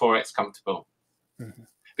before it's comfortable. Mm-hmm.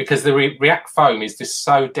 Because the React foam is just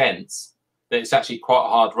so dense that it's actually quite a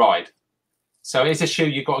hard ride. So it's a shoe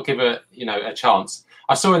you've got to give a chance.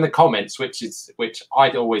 I saw in the comments, which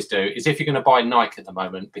I'd always do, is if you're going to buy Nike at the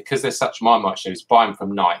moment, because they're such Marmite shoes, buy them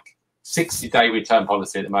from Nike. 60-day return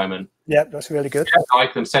policy at the moment. Yeah, that's really good.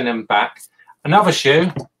 Nike them, send them back. Another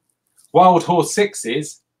shoe, Wild Horse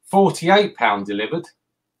 6s, £48 delivered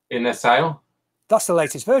in their sale. That's the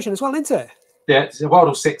latest version as well, isn't it? Yeah, it's a Wild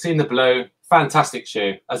Horse 6 in the blue. Fantastic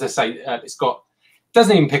shoe. As I say,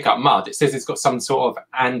 doesn't even pick up mud. It says it's got some sort of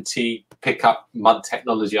anti-pick-up mud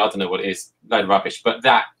technology. I don't know what it is. Load of rubbish. But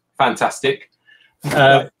that, fantastic.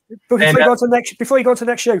 Right. Before you go to the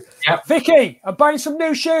next shoe, yep. Vicky, I'm buying some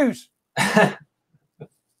new shoes. No,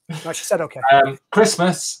 she said okay.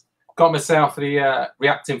 Christmas, got myself the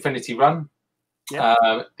React Infinity Run, yep.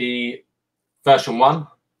 The version 1.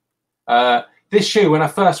 This shoe, when I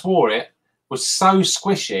first wore it, was so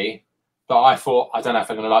squishy that I thought, I don't know if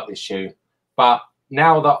I'm going to like this shoe. But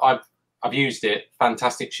now that I've used it,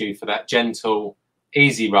 fantastic shoe for that gentle,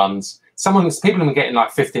 easy runs. People are getting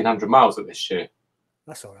like 1,500 miles with this shoe.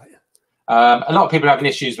 That's all right. A lot of people are having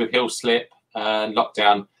issues with heel slip and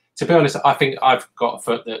lockdown. To be honest, I think I've got a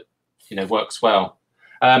foot that works well.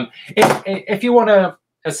 If you want to,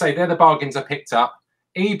 let's say they're the bargains I picked up.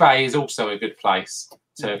 eBay is also a good place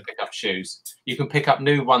to pick up shoes. You can pick up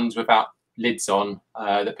new ones without lids on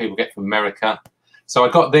that people get from America. So I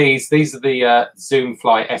got these. These are the Zoom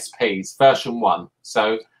Fly SPs, version 1.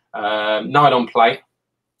 So nylon plate,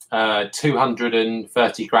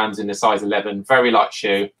 230 grams in the size 11. Very light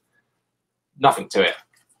shoe. Nothing to it.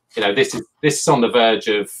 This is on the verge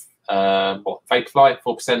of Vaporfly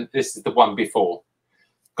 4%. This is the one before.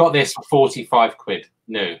 Got this for 45 quid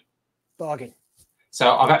new. Bargain.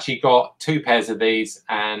 So I've actually got 2 pairs of these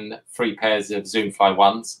and 3 pairs of Zoom Fly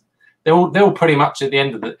ones. They're all pretty much at the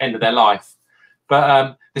end of their life.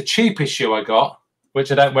 But the cheapest shoe I got,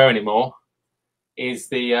 which I don't wear anymore, is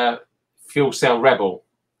the Fuel Cell Rebel.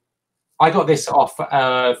 I got this off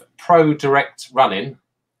of Pro Direct Running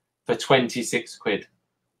for 26 quid.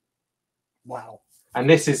 Wow. And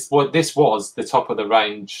this was the top of the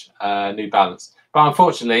range New Balance. But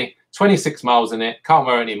unfortunately, 26 miles in it, can't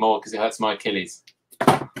wear it anymore because it hurts my Achilles.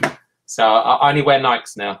 So I only wear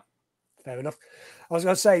Nikes now. Fair enough. I was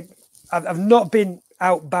going to say, I've not been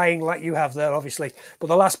out buying like you have there, obviously. But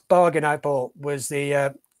the last bargain I bought was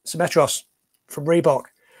the Symmetros from Reebok.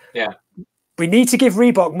 Yeah. We need to give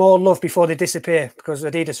Reebok more love before they disappear because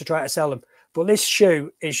Adidas are trying to sell them. But this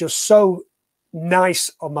shoe is just so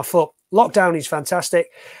nice on my foot. Lockdown is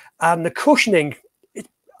fantastic. And the cushioning,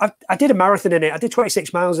 I did a marathon in it. I did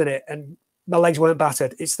 26 miles in it and my legs weren't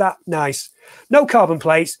battered. It's that nice. No carbon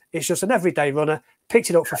plates. It's just an everyday runner. Picked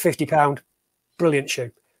it up for £50. Brilliant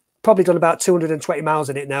shoe. Probably done about 220 miles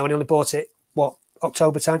in it now and only bought it,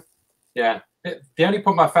 October time? Yeah. The only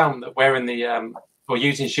problem I found that wearing or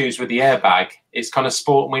using shoes with the airbag is kind of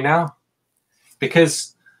sporting me now.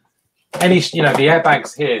 Because the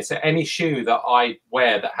airbag's here. So any shoe that I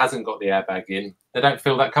wear that hasn't got the airbag in, they don't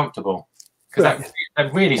feel that comfortable. Because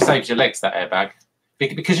that really saves your legs, that airbag.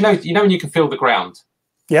 Because you know when you can feel the ground.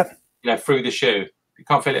 Yep. Through the shoe. You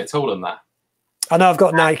can't feel it at all on that. I know I've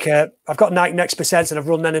got Nike. I've got Nike Next Percent, and I've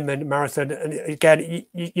run them in a marathon. And again,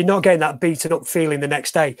 you're not getting that beaten up feeling the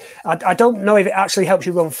next day. I don't know if it actually helps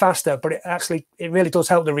you run faster, but it really does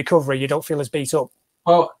help the recovery. You don't feel as beat up.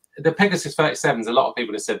 Well, the Pegasus 37s, a lot of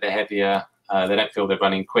people have said they're heavier. They don't feel they're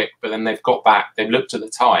running quick, but then they've got back. They've looked at the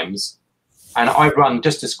times, and I run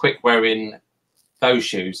just as quick wearing those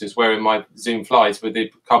shoes as wearing my Zoom Flies with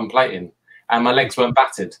the carbon plating, and my legs weren't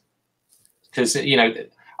battered because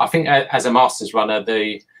I think as a masters runner,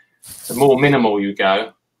 the more minimal you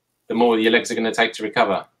go, the more your legs are going to take to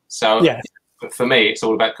recover. So for me, it's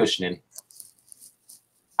all about cushioning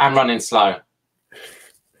and running slow.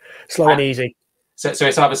 Slow and easy. So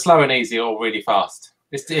it's either slow and easy or really fast.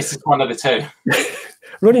 It's one of the two.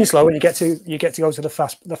 Running slow and you get to go to the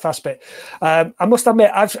fast bit. I must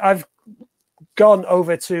admit, I've gone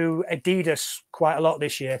over to Adidas quite a lot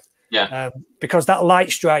this year. Yeah. Because that light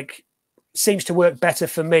strike seems to work better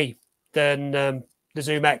for me than the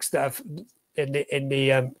Zoom X that I've in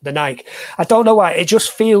the Nike. I don't know why. It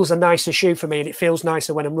just feels a nicer shoe for me, and it feels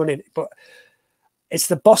nicer when I'm running. But it's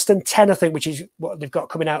the Boston 10, I think, which is what they've got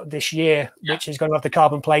coming out this year, which is going to have the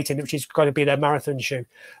carbon plating, which is going to be their marathon shoe.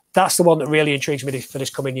 That's the one that really intrigues me for this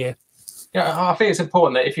coming year. Yeah, I think it's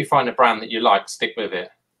important that if you find a brand that you like, stick with it.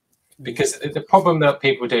 Because the problem that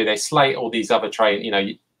people do, they slate all these other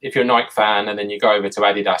if you're a Nike fan and then you go over to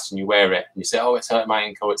Adidas and you wear it and you say, oh, it's hurt my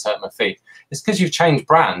ankle, it's hurt my feet. It's because you've changed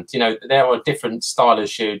brand. There are different style of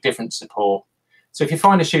shoe, different support. So if you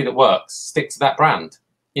find a shoe that works, stick to that brand.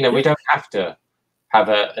 We don't have to have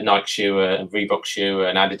a Nike shoe, a Reebok shoe,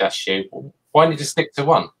 an Adidas shoe. Why don't you just stick to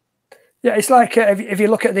one? Yeah, it's like if you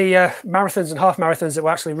look at the marathons and half marathons that were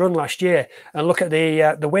actually run last year and look at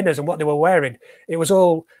the winners and what they were wearing, it was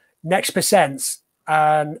all Next Percents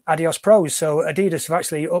and Adios Pros. So Adidas have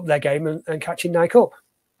actually upped their game and catching Nike up.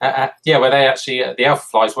 Yeah, were they actually, the Alpha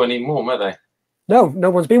Flies weren't even warm, were they? No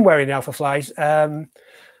one's been wearing the Alpha Flies. It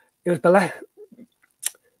was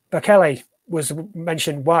Bekele was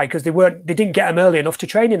mentioned why, because they didn't get them early enough to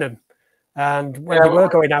train in them. And when they were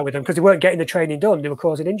going out with them, because they weren't getting the training done, they were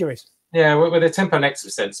causing injuries. Yeah, well, the Tempo Next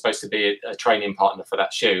Percent is supposed to be a training partner for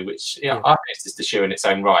that shoe, which I think it's just a shoe in its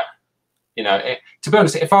own right. To be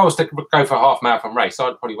honest, if I was to go for a half marathon race,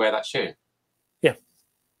 I'd probably wear that shoe. Yeah.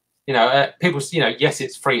 People, yes,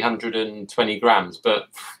 it's 320 grams, but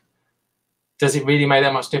does it really make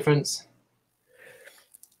that much difference?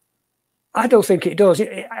 I don't think it does.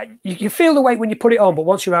 You feel the weight when you put it on, but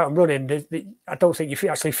once you're out and running, I don't think you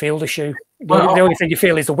actually feel the shoe. The only thing you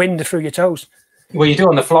feel is the wind through your toes. Well, you do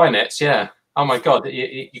on the fly nets, yeah. Oh my God,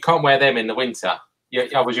 you can't wear them in the winter.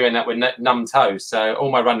 I was doing that with numb toes. So all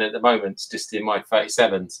my running at the moment is just in my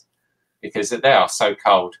 37s because they are so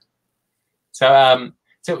cold. So,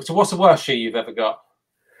 so what's the worst shoe you've ever got?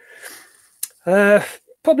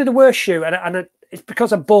 Probably the worst shoe, and it's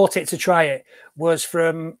because I bought it to try it, was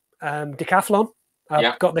from Decathlon.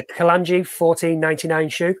 I've got the Kalanji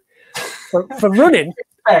 14.99 shoe for running.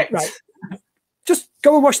 Right. Just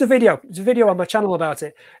go and watch the video. There's a video on my channel about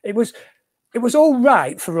it. It was all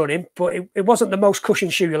right for running, but it wasn't the most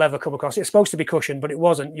cushioned shoe you'll ever come across. It's supposed to be cushioned, but it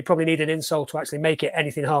wasn't. You probably need an insole to actually make it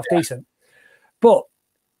anything half decent. But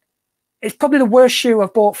it's probably the worst shoe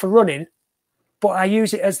I've bought for running, but I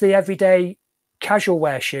use it as the everyday casual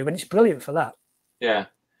wear shoe, and it's brilliant for that. Yeah.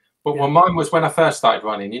 Well, mine was when I first started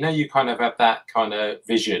running. You kind of have that kind of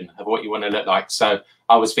vision of what you want to look like. So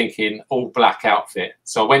I was thinking all black outfit.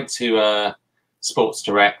 So I went to Sports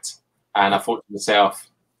Direct and I thought to myself,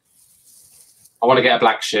 I want to get a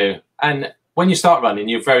black shoe. And when you start running,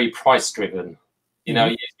 you're very price driven. You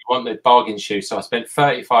want the bargain shoe. So I spent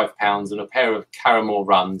 £35 on a pair of Caramel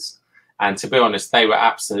Runs. And to be honest, they were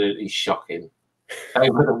absolutely shocking.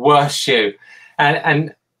 They were the worst shoe.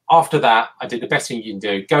 And after that, I did the best thing you can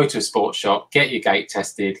do. Go to a sports shop, get your gait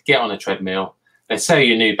tested, get on a treadmill. They sell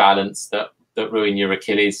you New Balance that ruin your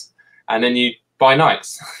Achilles. And then you buy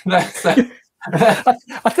Nikes.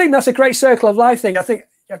 I think that's a great circle of life thing. I think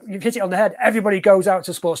you've hit it on the head. Everybody goes out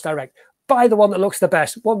to Sports Direct. Buy the one that looks the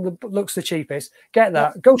best, one that looks the cheapest. Get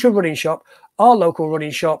that. Go to a running shop. Our local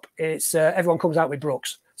running shop, it's everyone comes out with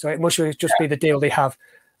Brooks. So it must just be the deal they have.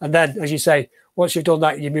 And then, as you say, once you've done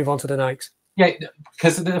that, you move on to the Nikes. Yeah,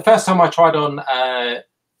 because the first time I tried on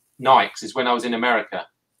Nikes is when I was in America.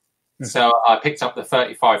 So I picked up the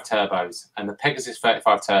 35 Turbos, and the Pegasus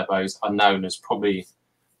 35 Turbos are known as probably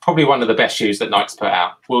one of the best shoes that Nike's put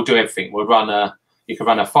out. We'll do everything. You can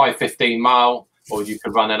run a 5:15 mile, or you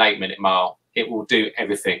could run an 8-minute mile. It will do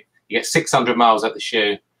everything. You get 600 miles at the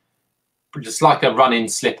shoe, just like a running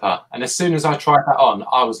slipper. And as soon as I tried that on,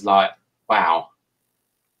 I was like, wow.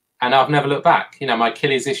 And I've never looked back. My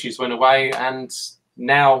Achilles issues went away, and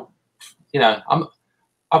now,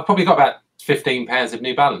 I've probably got about 15 pairs of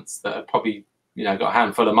New Balance that have probably, got a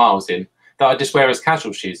handful of miles in that I just wear as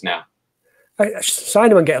casual shoes now. Sign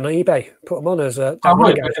them and get them on eBay. Put them on as a.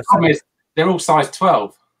 The problem is they're all size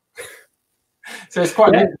 12, so it's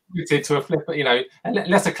quite limited to a flipper.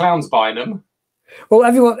 Unless a clown's buying them. Well,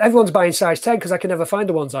 everyone's buying size 10 because I can never find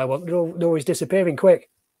the ones I want. They're always disappearing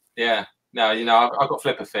quick. Yeah. No, I've got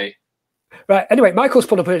flipper feet. Right. Anyway, Michael's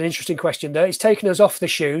put up an interesting question there. He's taken us off the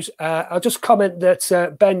shoes. I'll just comment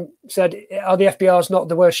that Ben said, are the FBRs not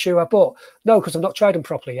the worst shoe I bought? No, because I've not tried them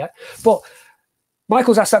properly yet. But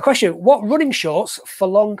Michael's asked that question. What running shorts for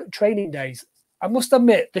long training days? I must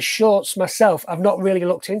admit, the shorts myself, I've not really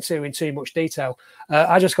looked into in too much detail.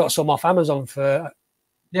 I just got some off Amazon for...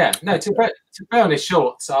 Yeah. No, to be honest,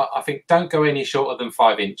 shorts, I think don't go any shorter than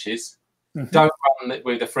 5 inches. Don't run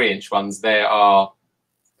with the 3-inch ones. They're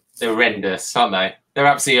horrendous, aren't they? they're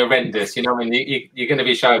absolutely horrendous. You know, I mean, you're going to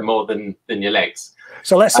be showing more than your legs.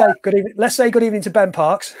 So let's say good evening. Let's say good evening to Ben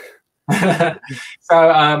Parks. So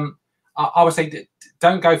I would say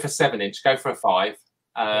don't go for 7-inch, go for a 5.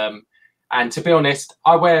 And to be honest,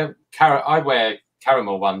 I wear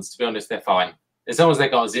caramel ones. To be honest, they're fine as long as they've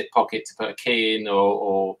got a zip pocket to put a key in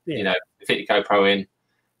or you know, fit your GoPro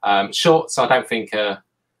in. Shorts, I don't think are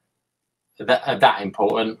that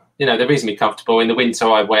important. You know, they're reasonably comfortable. In the winter,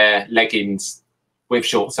 I wear leggings with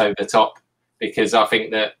shorts over the top because I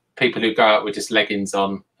think that people who go out with just leggings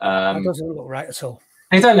on, that doesn't look right at all.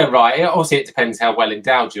 They don't look right. Obviously, it depends how well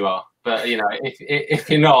endowed you are. But you know, if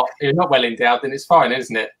you're not well endowed, then it's fine,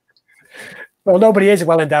 isn't it? Well, nobody is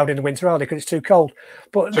well endowed in the winter, are they? Because it's too cold.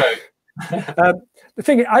 But true. The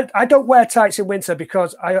thing, I don't wear tights in winter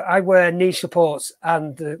because I wear knee supports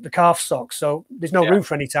and the calf socks. So there's no room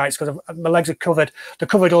for any tights because my legs are covered. They're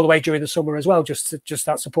covered all the way during the summer as well, just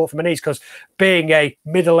that support for my knees. Because being a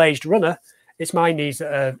middle-aged runner, it's my knees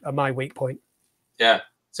that are my weak point. Yeah.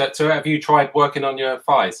 So have you tried working on your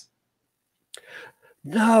thighs?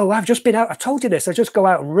 No, I've just been out. I told you this. I just go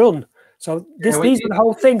out and run. So these are the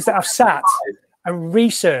whole things that I've sat and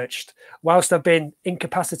researched whilst I've been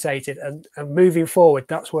incapacitated and moving forward.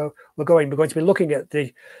 That's where we're going. We're going to be looking at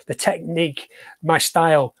the technique, my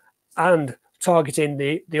style, and targeting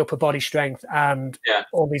the upper body strength and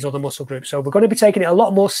all these other muscle groups. So we're going to be taking it a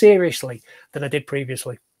lot more seriously than I did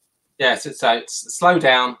previously. Yes, so it's slow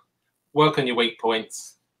down, work on your weak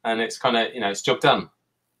points, and it's kind of, you know, it's job done.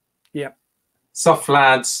 Yeah. Soft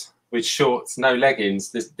lads with shorts, no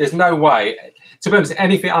leggings. There's no way. To be honest,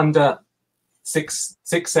 anything under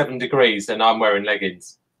 6-7 degrees, then I'm wearing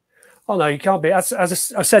leggings. Oh no, you can't be. As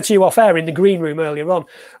I said to you off air in the green room earlier on,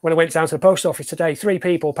 when I went down to the post office today, 3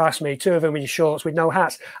 people passed me, 2 of them in shorts with no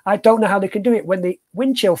hats. I don't know how they can do it when the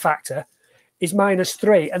wind chill factor is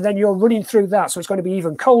 -3, and then you're running through that, so it's going to be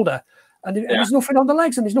even colder. And there's nothing on the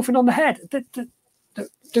legs and there's nothing on the head.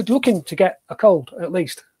 They're looking to get a cold at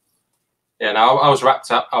least. Yeah, no, I was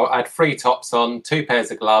wrapped up. I had 3 tops on, 2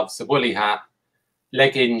 pairs of gloves, a woolly hat,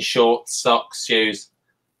 leggings, shorts, socks, shoes,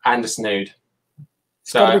 and a snood.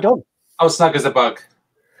 It's got to be done. I was snug as a bug.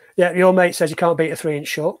 Yeah, your mate says you can't beat a 3-inch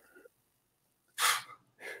short.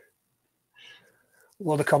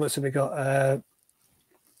 What other comments have we got? Have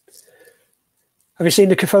you seen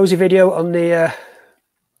the Kofosi video on the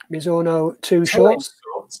Mizuno 2 shorts?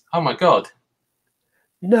 Oh my god!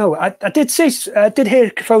 No, I did see. I did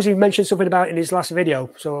hear Kofosi mention something about it in his last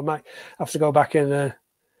video, so I might have to go back and.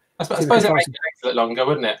 I suppose it makes your legs look longer,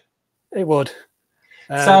 wouldn't it? It would.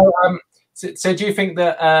 So do you think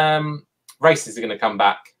that races are going to come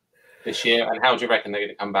back this year, and how do you reckon they're going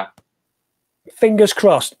to come back? Fingers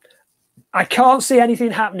crossed. I can't see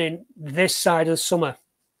anything happening this side of the summer.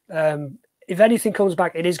 If anything comes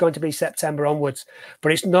back, it is going to be September onwards,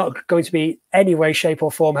 but it's not going to be any way, shape,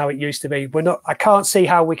 or form how it used to be. I can't see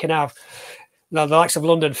how we can have the likes of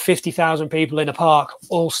London, 50,000 people in a park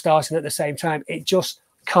all starting at the same time. It just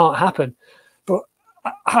can't happen. But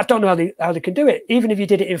I don't know how they can do it. Even if you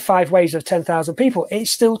did it in 5 waves of 10,000 people,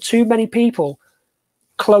 it's still too many people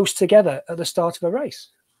close together at the start of a race.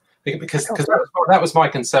 Because that was my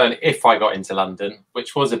concern if I got into London,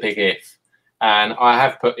 which was a big if. And I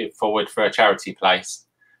have put it forward for a charity place.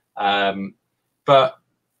 But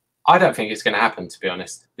I don't think it's going to happen, to be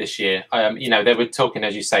honest, this year. You know, they were talking,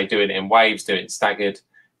 as you say, doing it in waves, doing it staggered.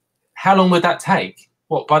 How long would that take?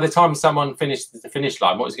 What, by the time someone finished the finish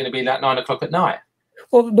line, what was going to be like 9 o'clock at night?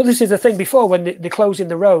 Well, but this is the thing before when they're closing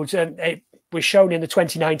the roads, and it was shown in the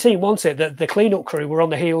 2019, wasn't it, that the cleanup crew were on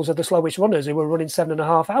the heels of the slowest runners who were running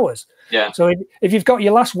 7.5 hours. Yeah. So if you've got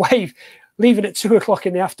your last wave leaving at 2 o'clock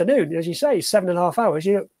in the afternoon, as you say, 7.5 hours,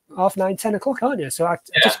 you're 9:30, 10 o'clock, aren't you? So I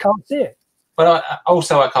just can't see it. But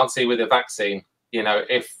I can't see with a vaccine, you know,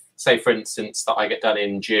 if, say, for instance, that I get done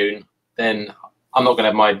in June, then I'm not going to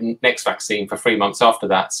have my next vaccine for 3 months after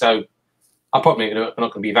that. So I'm probably not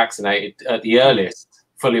going to be vaccinated at the earliest,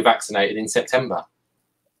 fully vaccinated in September.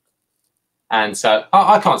 And so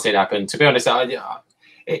I can't see it happen. To be honest,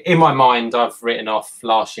 in my mind, I've written off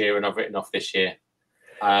last year and I've written off this year.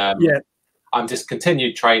 I'm just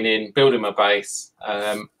continued training, building my base.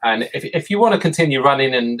 And if you want to continue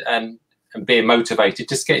running and being motivated,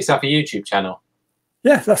 just get yourself a YouTube channel.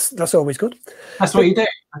 Yeah, that's always good. That's what you do.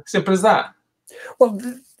 Simple as that. Well,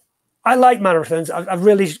 I like marathons. I've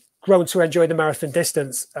really grown to enjoy the marathon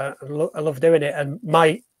distance. I love doing it. And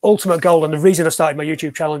my ultimate goal, and the reason I started my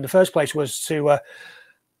YouTube channel in the first place, was to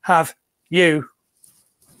have you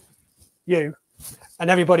and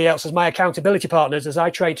everybody else as my accountability partners as I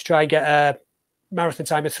train to try and get a marathon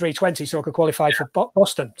time of 3:20 so I could qualify for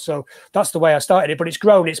Boston. So that's the way I started it. But it's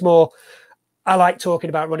grown. It's more I like talking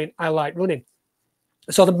about running. I like running.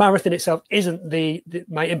 So the marathon itself isn't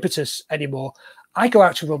my impetus anymore. I go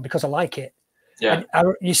out to run because I like it. Yeah.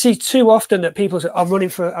 And you see too often that people say, I've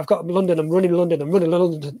got London, I'm running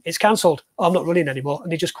London. It's cancelled. I'm not running anymore.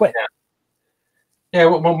 And they just quit. Yeah.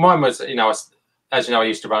 Well, mine was, as you know, I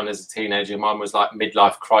used to run as a teenager. Mine was like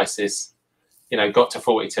midlife crisis. Got to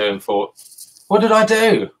 42 and thought, what did I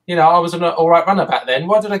do? I was an all right runner back then.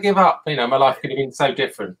 Why did I give up? My life could have been so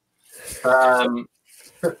different. But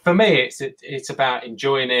for me, it's about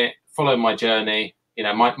enjoying it, following my journey.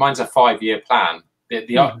 Mine's a 5-year plan.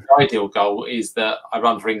 The ideal goal is that I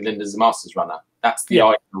run for England as a Masters runner. That's the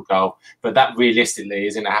ideal goal. But that realistically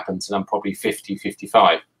isn't going to happen until I'm probably 50,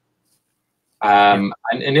 55. And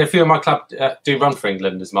a few of my club do run for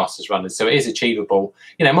England as Masters runners, so it is achievable.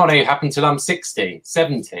 It might not happen until I'm 60,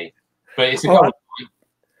 70, but it's a goal.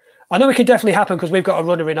 I know it can definitely happen because we've got a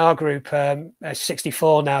runner in our group,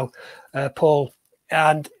 64 now, Paul,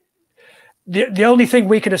 and the only thing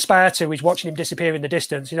we can aspire to is watching him disappear in the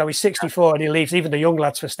distance. He's 64 and he leaves even the young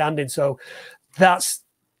lads for standing. So that's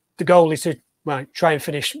the goal, is to try and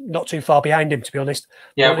finish not too far behind him, to be honest.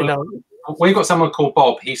 Yeah, we've got someone called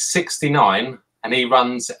Bob. He's 69 and he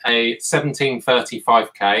runs a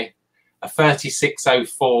 17:35K, a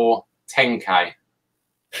 36:04 10K,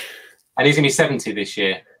 and he's going to be 70 this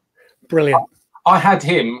year. Brilliant. I had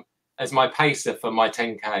him as my pacer for my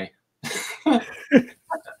 10K.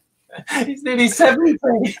 He's nearly 70.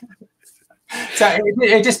 So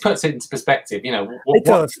it just puts it into perspective. It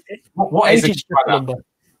does. What is just a number?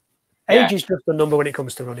 Age is just a number when it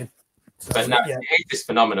comes to running. So, but no, he's just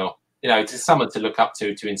phenomenal. Just someone to look up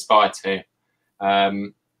to inspire to.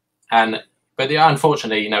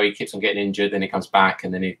 Unfortunately, he keeps on getting injured, then he comes back,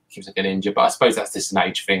 and then he keeps on getting injured. But I suppose that's just an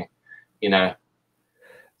age thing. It's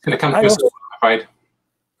going to come to us, I'm afraid.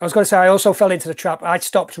 I was going to say, I also fell into the trap. I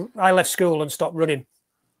left school and stopped running.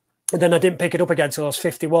 And then I didn't pick it up again until I was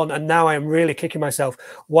 51. And now I am really kicking myself.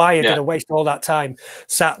 Why did I waste all that time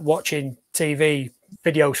sat watching TV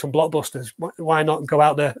videos from Blockbusters? Why not go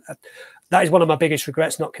out there? That is one of my biggest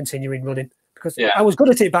regrets, not continuing running. Because I was good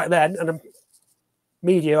at it back then and I'm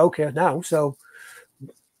mediocre now. So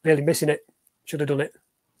really missing it. Should have done it.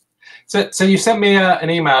 So you sent me an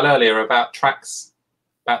email earlier about tracks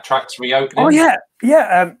reopening. Oh, yeah.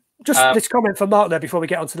 Yeah. This comment from Mark there before we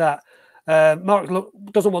get onto that. Mark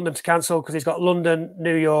doesn't want them to cancel because he's got London,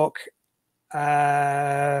 New York,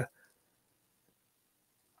 and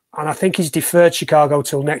I think he's deferred Chicago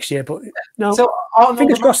till next year. But no, so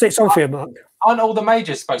fingers crossed it's on for you, Mark. Aren't all the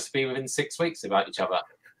majors supposed to be within 6 weeks about each other?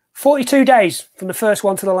 42 days from the first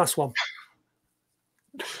one to the last one.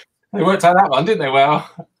 They worked out that one, didn't they? Well,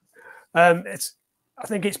 I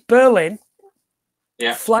think it's Berlin.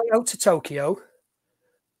 Yeah. Fly out to Tokyo,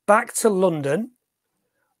 back to London.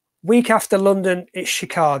 Week after London, it's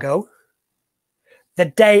Chicago. The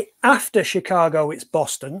day after Chicago, it's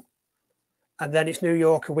Boston. And then it's New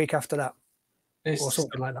York a week after that. Or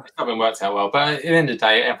something like that. It's not been worked out well. But at the end of the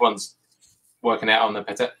day, everyone's working out on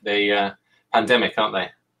the pandemic, aren't they?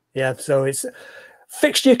 Yeah, so it's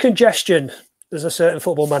fixture congestion, as a certain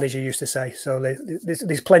football manager used to say. So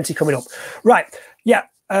there's plenty coming up. Right, yeah.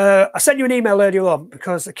 I sent you an email earlier on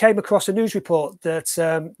because I came across a news report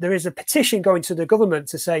that there is a petition going to the government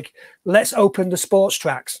to say, let's open the sports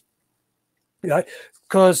tracks.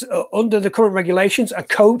 Because under the current regulations, a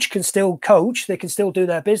coach can still coach. They can still do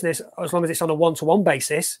their business as long as it's on a one-to-one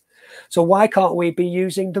basis. So why can't we be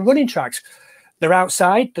using the running tracks? They're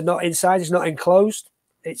outside. They're not inside. It's not enclosed.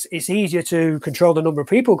 It's easier to control the number of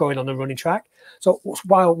people going on the running track. So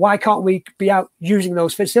why can't we be out using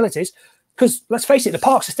those facilities? Because let's face it, the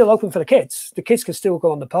parks are still open for the kids. The kids can still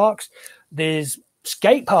go on the parks. There's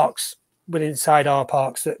skate parks inside our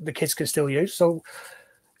parks that the kids can still use. So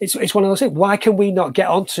it's one of those things. Why can we not get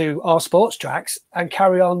onto our sports tracks and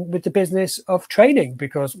carry on with the business of training?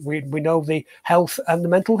 Because we know the health and the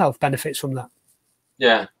mental health benefits from that.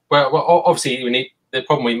 Yeah. Well obviously, the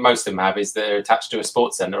problem most of them have is they're attached to a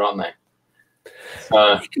sports centre, aren't they?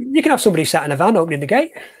 You can have somebody sat in a van opening the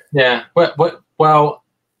gate. Yeah. Well,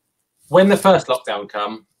 when the first lockdown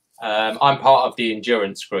come, I'm part of the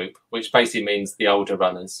endurance group, which basically means the older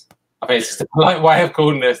runners. I think it's just a polite way of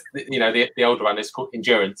calling this, the older runners called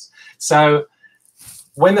endurance. So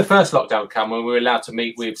when the first lockdown come, when we were allowed to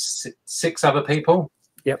meet with 6 other people.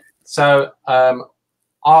 Yep. So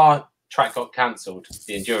our track got cancelled,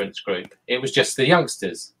 the endurance group. It was just the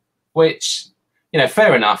youngsters, which,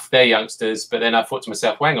 fair enough, they're youngsters. But then I thought to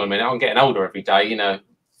myself, well, hang on a minute, I'm getting older every day,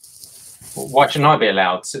 why shouldn't I be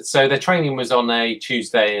allowed? So the training was on a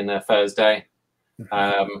Tuesday and a Thursday.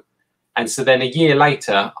 And so then a year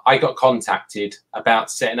later, I got contacted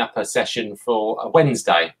about setting up a session for a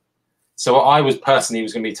Wednesday. So I was personally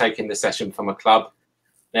going to be taking the session from a club.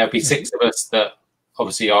 There'll be 6 of us that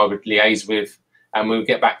obviously I would liaise with, and we would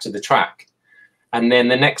get back to the track. And then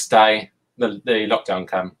the next day, the lockdown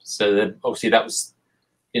came. So obviously that was,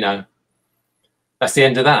 you know, that's the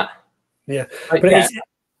end of that. Yeah. But yeah,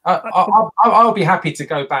 I'll be happy to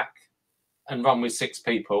go back and run with 6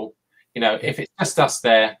 people. You know, if it's just us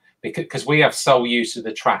there, because we have sole use of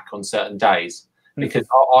the track on certain days, because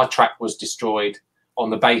our track was destroyed on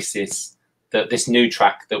the basis that this new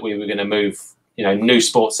track that we were going to move, you know, new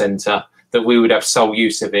sports centre, that we would have sole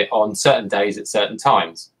use of it on certain days at certain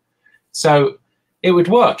times. So it would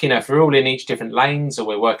work, you know, if we're all in each different lanes, or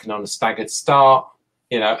we're working on a staggered start,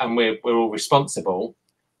 you know, and we're all responsible.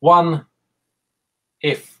 One,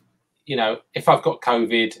 if, you know, if I've got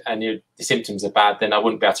COVID and the symptoms are bad, then I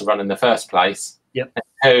wouldn't be able to run in the first place. Yep. And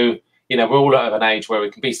 2, you know, we're all at an age where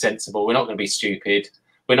we can be sensible. We're not going to be stupid.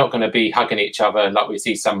 We're not going to be hugging each other like we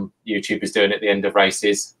see some YouTubers doing at the end of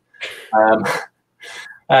races.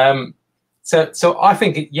 So I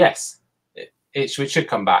think, yes, it should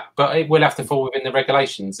come back, but it will have to fall within the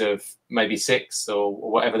regulations of maybe 6 or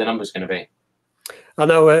whatever the number is going to be. I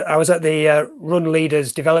know I was at the Run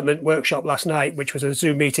Leaders Development Workshop last night, which was a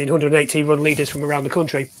Zoom meeting, 118 run leaders from around the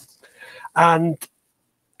country. And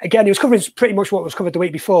again, it was covering pretty much what was covered the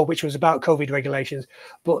week before, which was about COVID regulations.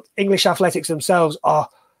 But English athletics themselves are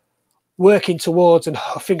working towards, and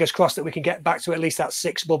fingers crossed that we can get back to at least that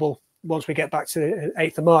 6 bubble once we get back to the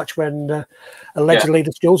 8th of March, when allegedly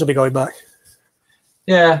the schools will be going back.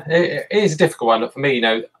 Yeah, it is a difficult one. For me, you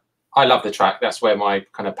know, I love the track. That's where my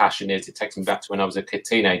kind of passion is. It takes me back to when I was a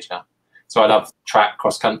teenager. So I love track,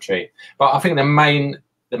 cross country. But I think the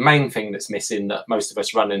main thing that's missing, that most of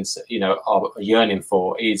us runners, you know, are yearning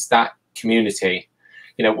for, is that community.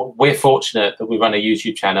 You know, we're fortunate that we run a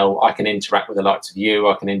YouTube channel. I can interact with the likes of you.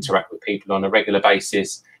 I can interact with people on a regular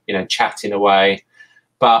basis, you know, chatting away.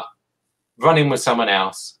 But running with someone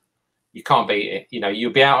else, you can't beat it. You know,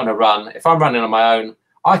 you'll be out on a run. If I'm running on my own,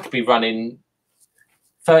 I could be running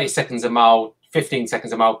 30 seconds a mile, 15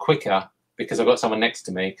 seconds a mile quicker, because I've got someone next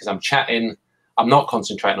to me, because I'm chatting, I'm not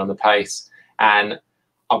concentrating on the pace. And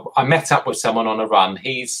I met up with someone on a run.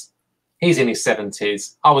 He's in his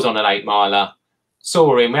 70s. I was on an 8 miler,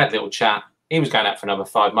 saw him, we had a little chat. He was going out for another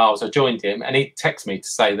 5 miles. I joined him, and he texted me to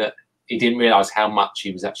say that he didn't realise how much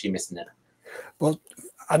he was actually missing it. Well,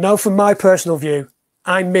 I know from my personal view,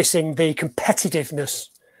 I'm missing the competitiveness.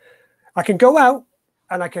 I can go out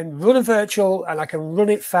and I can run a virtual and I can run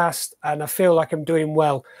it fast and I feel like I'm doing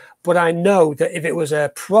well. But I know that if it was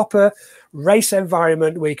a proper race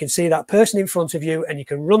environment where you can see that person in front of you and you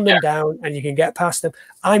can run them down and you can get past them,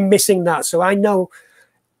 I'm missing that. So I know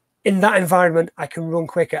in that environment, I can run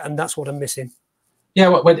quicker, and that's what I'm missing. Yeah,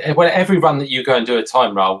 when every run that you go and do a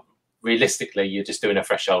time roll, realistically, you're just doing a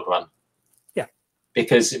threshold run. Yeah.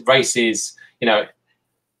 Because races, you know,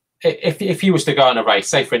 if you was to go on a race,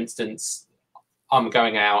 say for instance, I'm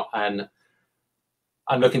going out and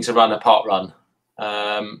I'm looking to run a park run.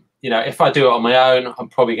 You know, if I do it on my own, I'm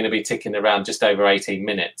probably going to be ticking around just over 18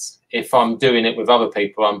 minutes. If I'm doing it with other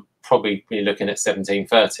people, I'm probably looking at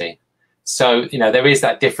 17:30. So, you know, there is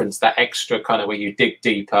that difference, that extra kind of where you dig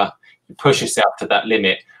deeper, you push yourself to that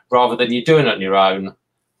limit, rather than you doing it on your own.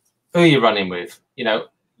 Who are you running with? You know,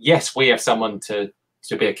 yes, we have someone to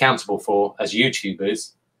be accountable for as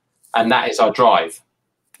YouTubers, and that is our drive.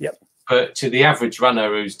 Yep. But to the average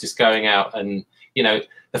runner who's just going out and, you know,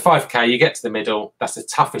 the 5K, you get to the middle, that's the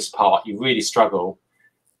toughest part. You really struggle.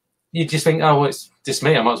 You just think, oh, well, it's just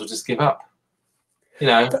me. I might as well just give up. You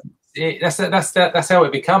know, that's how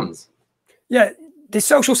it becomes. Yeah, the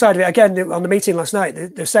social side of it, again, on the meeting last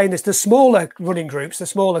night, they're saying this, the smaller running groups, the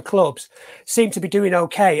smaller clubs seem to be doing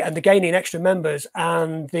okay, and they're gaining extra members,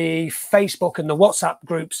 and the Facebook and the WhatsApp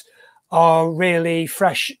groups are really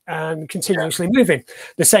fresh and continuously moving.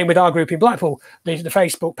 The same with our group in Blackpool. The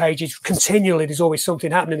Facebook page is continually, there's always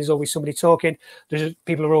something happening, there's always somebody talking,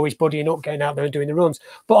 people are always buddying up, getting out there and doing the runs.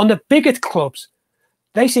 But on the bigger clubs,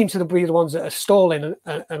 they seem to be the ones that are stalling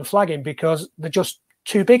and flagging, because they're just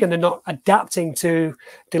too big and they're not adapting to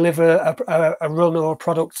deliver a run or a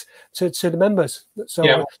product to the members. So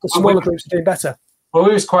the smaller groups are doing better. Well,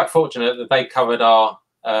 we was quite fortunate that they covered our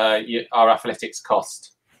athletics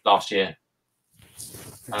cost last year,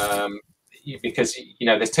 because, you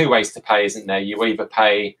know, there's 2 ways to pay, isn't there? You either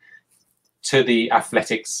pay to the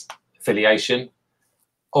athletics affiliation,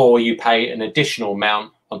 or you pay an additional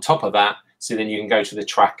amount on top of that, so then you can go to the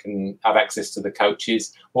track and have access to the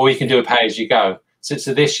coaches, or you can do a pay as you go. So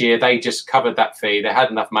this year they just covered that fee. They had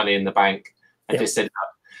enough money in the bank and just said no.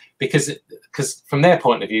 because from their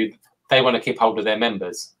point of view, they want to keep hold of their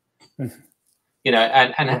members. You know,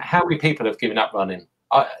 and how many people have given up running?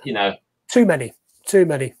 You know, too many. You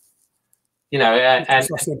know, and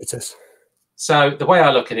lost impetus. So the way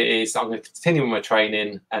I look at it is, I'm going to continue with my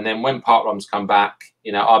training, and then when park runs come back,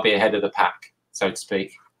 you know, I'll be ahead of the pack, so to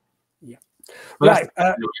speak. Yeah. Right.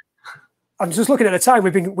 I'm just looking at the time.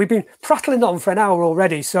 We've been prattling on for an hour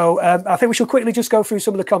already, so I think we should quickly just go through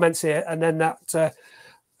some of the comments here, and then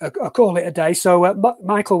I'll call it a day. So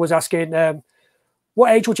Michael was asking,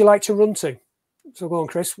 what age would you like to run to? So go on,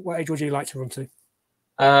 Chris. What age would you like to run to?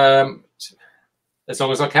 As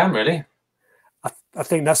long as I can, really. I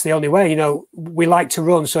think that's the only way. You know, we like to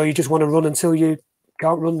run, so you just want to run until you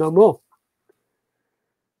can't run no more.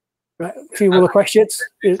 Right, a few other questions.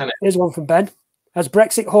 Here's one from Ben. Has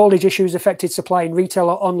Brexit haulage issues affected supplying retail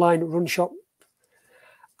or online run shop?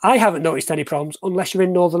 I haven't noticed any problems unless you're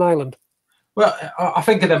in Northern Ireland. Well, I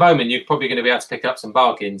think at the moment you're probably going to be able to pick up some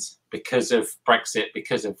bargains because of Brexit,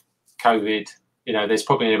 because of COVID. You know, there's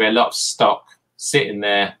probably going to be a lot of stock sitting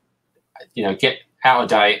there, you know, get out of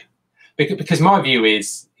date. Because my view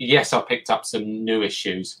is, yes, I picked up some new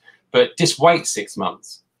issues, but just wait 6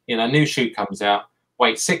 months. You know, a new shoe comes out,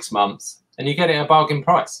 wait 6 months, and you get it at a bargain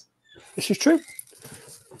price. This is true.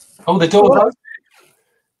 Oh, the door.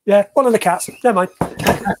 Yeah, one of the cats. Never mind.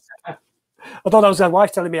 I thought that was their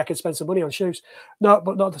wife telling me I could spend some money on shoes. No,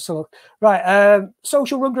 but not the solo. Right.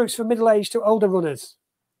 Social run groups for middle-aged to older runners,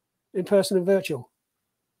 in person and virtual.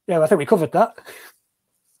 Yeah, I think we covered that.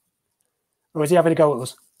 Or is he having a go at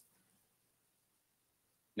us?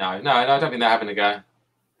 No, I don't think they're having a go.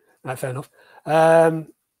 Right, fair enough. Let's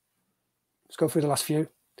go through the last few.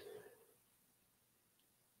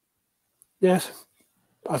 Yes,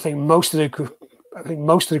 I think most of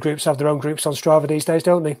the groups have their own groups on Strava these days,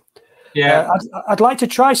 don't they? Yeah. I'd like to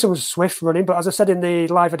try some Swift running, but as I said in the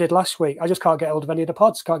live I did last week, I just can't get hold of any of the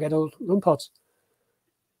pods. Can't get hold of run pods.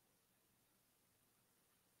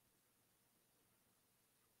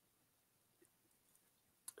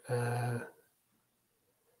 Uh,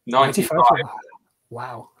 95.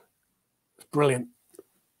 Wow. Brilliant.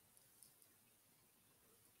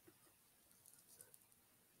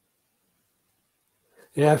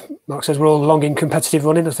 Yeah, Mark says we're all long in competitive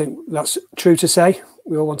running. I think that's true to say.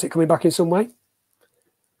 We all want it coming back in some way.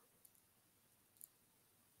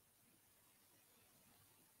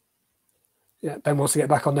 Yeah, Ben wants to get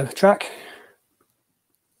back on the track.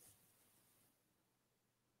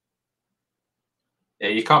 Yeah,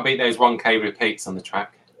 you can't beat those 1K repeats on the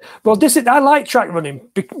track. Well, I like track running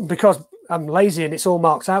because I'm lazy and it's all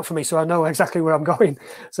marked out for me, so I know exactly where I'm going.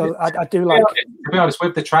 So I do like. To be honest,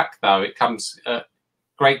 with the track though, it comes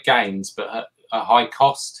great gains, but at a high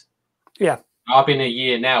cost. Yeah, I've been a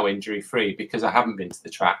year now injury-free because I haven't been to the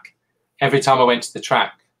track. Every time I went to the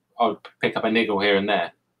track, I would pick up a niggle here and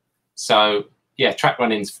there. So yeah, track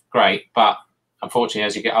running's great, but unfortunately,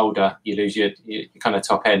 as you get older, you lose your kind of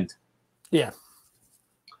top end. Yeah.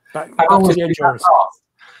 Back to the endurance.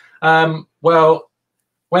 Well,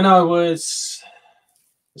 when I was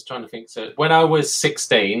trying to think. So when I was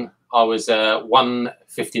 16, I was a 1:59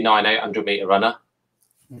 800-meter runner,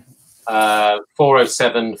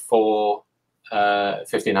 4:07 for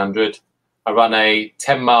 1500. I ran a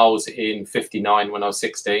 10 miles in 59 when I was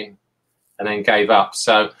 16, and then gave up.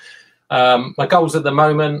 So my goals at the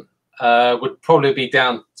moment would probably be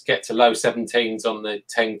down to get to low 17s on the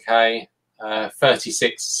 10K,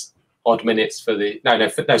 36 odd minutes for the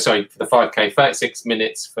for the 5K, 36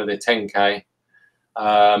 minutes for the 10K,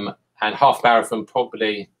 and half marathon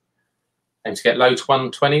probably aim to get low to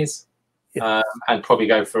 120s, and probably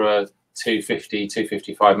go for a 250,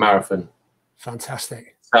 255 marathon.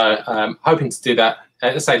 Fantastic. So hoping to do that.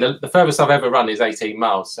 Let's say the furthest I've ever run is 18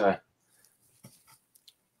 miles. So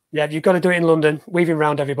yeah, you've got to do it in London, weaving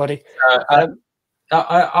around everybody.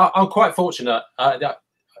 I'm quite fortunate.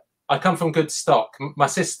 I come from good stock. My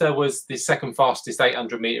sister was the second fastest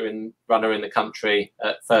 800-meter runner in the country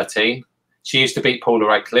at 13. She used to beat Paula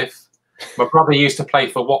Radcliffe. My brother used to play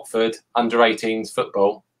for Watford under-18s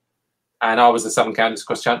football, and I was the Southern Counties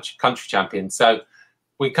cross-country champion. So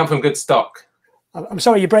we come from good stock. I'm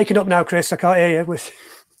sorry, you're breaking up now, Chris. I can't hear you.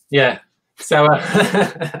 Yeah. So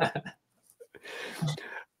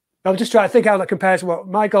I'm just trying to think how that compares to what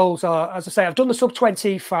my goals are. As I say, I've done the sub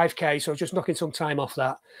 25K, so just knocking some time off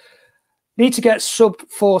that. Need to get sub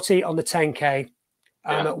 40 on the 10K.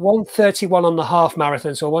 I'm at 1:31 on the half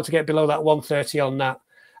marathon, so I want to get below that 1:30 on that.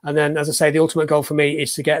 And then, as I say, the ultimate goal for me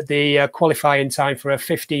is to get the qualifying time for a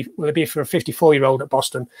 54-year-old at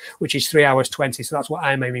Boston, which is 3 hours 20. So that's what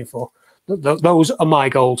I'm aiming for. Those are my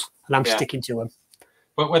goals, and I'm sticking to them.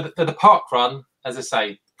 But with the park run, as I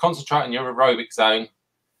say, concentrate on your aerobic zone.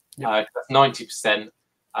 Yep. That's 90%.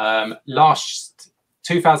 Last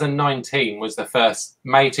 2019 was the first,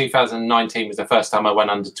 May 2019 was the first time I went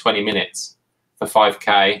under 20 minutes for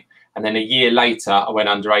 5K. And then a year later, I went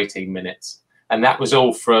under 18 minutes. And that was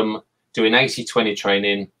all from doing 80-20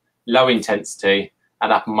 training, low intensity,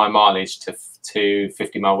 and upping my mileage to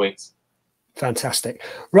 50-mile weeks. Fantastic.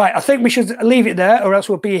 Right, I think we should leave it there, or else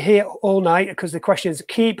we'll be here all night because the questions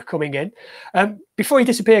keep coming in. Before you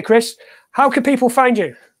disappear, Chris, how can people find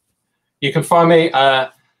you? You can find me.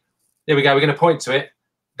 There we go. We're going to point to it.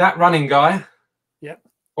 That running guy. Yep.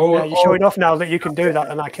 You're showing off now that you can do that,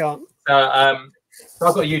 and I can't. So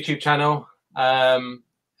I've got a YouTube channel.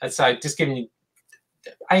 So just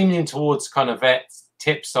aiming towards kind of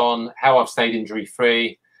tips on how I've stayed injury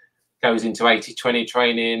free. Goes into 80-20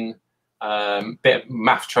 training. Bit of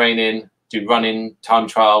math training, do running time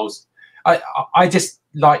trials. I just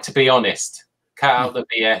like to be honest, cut out the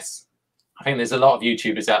BS. I think there's a lot of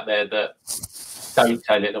YouTubers out there that don't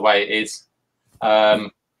tell it the way it is.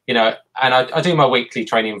 You know, and I do my weekly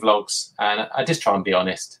training vlogs, and I just try and be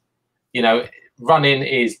honest. You know,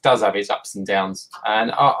 running does have its ups and downs,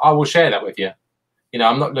 and I will share that with you. You know,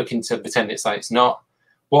 I'm not looking to pretend it's like it's not.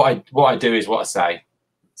 What I do is what I say.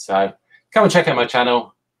 So come and check out my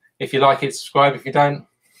channel. If you like it, subscribe. If you don't,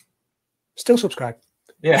 still subscribe.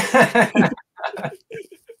 Yeah.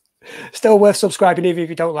 Still worth subscribing even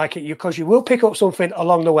if you don't like it, because you will pick up something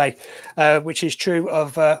along the way, which is true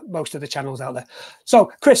of most of the channels out there.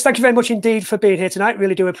 So, Chris, thank you very much indeed for being here tonight.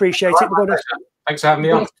 Really do appreciate it. Thanks for having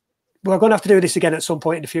me on. We're going to have to do this again at some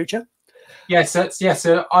point in the future. Yes,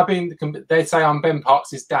 so I've been. They say I'm Ben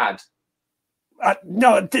Parks' dad.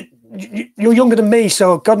 No, you're younger than me,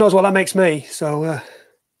 so God knows what that makes me. So.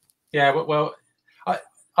 Yeah, well,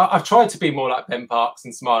 I've tried to be more like Ben Parks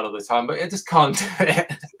and smile all the time, but I just can't do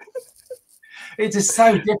it. It's just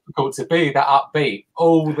so difficult to be that upbeat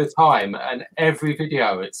all the time, and every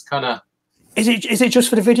video, it's kind of. Is it just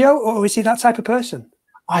for the video, or is he that type of person?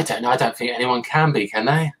 I don't know. I don't think anyone can be, can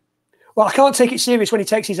they? Well, I can't take it serious when he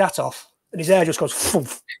takes his hat off and his hair just goes.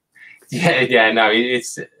 Foof. Yeah, no,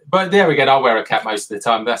 it's. But there again, I wear a cap most of the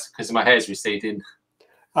time. That's because my hair's receding.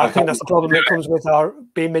 I think that's the problem that comes with our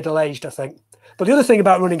being middle-aged, I think. But the other thing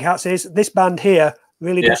about running hats is this band here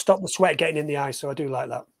really does stop the sweat getting in the eyes, so I do like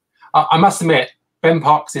that. I must admit, Ben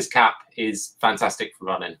Parks' cap is fantastic for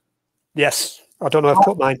running. Yes, I don't know if I've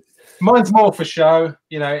put mine. Mine's more for show.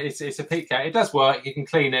 You know, it's a peak cap. It does work. You can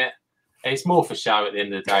clean it. It's more for show at the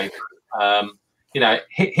end of the day. You know,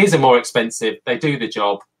 his are more expensive. They do the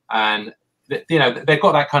job, and you know they've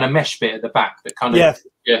got that kind of mesh bit at the back that kind of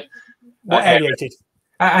aerated.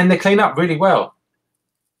 And they clean up really well.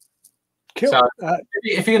 Cool. So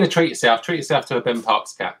if you're going to treat yourself to a Ben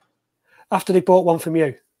Parks cap. After they bought one from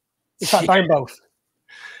you. In fact, buy them both.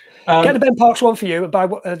 Get the Ben Parks one for you and buy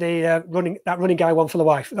the running guy one for the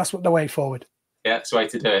wife. That's the way forward. Yeah, that's the way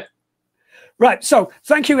to do it. Right. So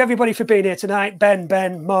thank you everybody for being here tonight.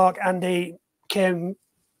 Ben, Mark, Andy, Kim,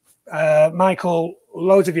 Michael.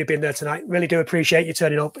 Loads of you have been there tonight. Really do appreciate you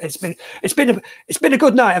turning up. It's been a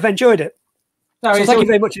good night. I've enjoyed it. No, so thank you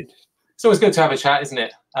very much. It's always good to have a chat, isn't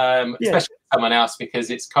it? Especially with someone else, because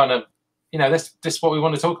it's kind of, you know, that's just what we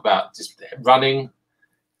want to talk about. Just running,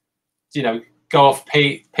 you know, go off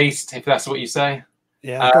piste, if that's what you say.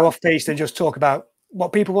 Yeah, go off piste and just talk about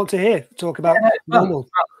what people want to hear. Talk about normal.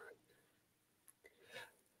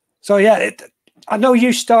 So yeah, I know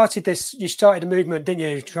you started this. You started a movement, didn't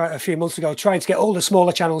you, a few months ago, trying to get all the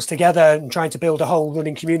smaller channels together and trying to build a whole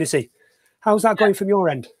running community. How's that going from your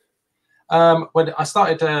end? When I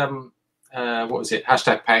started, what was it?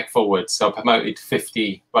 Hashtag Pay It Forward. So I promoted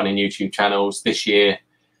 50 running YouTube channels this year.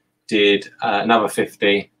 Did another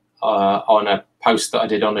 50 on a post that I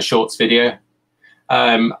did on a shorts video.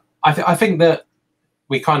 I think that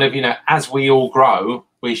we kind of, you know, as we all grow,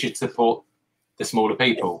 we should support the smaller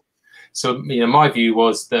people. So, you know, my view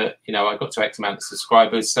was that, you know, I got to X amount of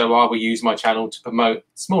subscribers, so I will use my channel to promote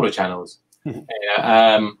smaller channels.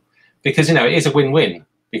 Because, you know, it is a win-win.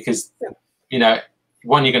 Because, you know,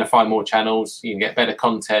 one, you're going to find more channels, you can get better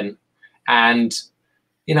content, and,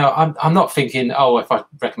 you know, I'm not thinking, oh, if I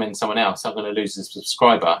recommend someone else, I'm going to lose a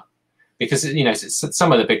subscriber, because, you know,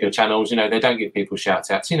 some of the bigger channels, you know, they don't give people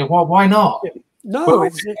shout outs. You know, why not? No,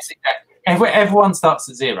 well, everyone starts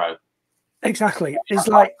at zero. Exactly. It's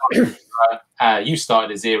like you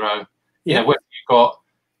started at zero. You know, whether you've got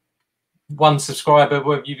 1 subscriber,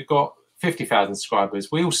 whether you've got 50,000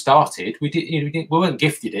 subscribers, we all started. We weren't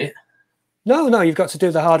gifted it. No, you've got to do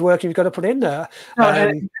the hard work. You've got to put in there.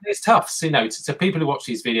 And it's tough. So, you know, to people who watch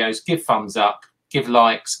these videos, give thumbs up, give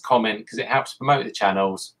likes, comment, because it helps promote the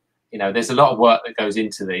channels. You know, there's a lot of work that goes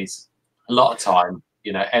into these, a lot of time,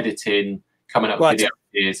 you know, editing, coming up with video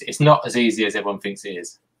ideas. It's not as easy as everyone thinks it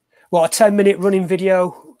is. What, a 10-minute running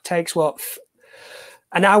video takes what,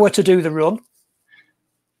 an hour to do the run,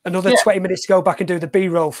 another 20 minutes to go back and do the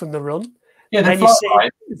B-roll from the run. Yeah, then you're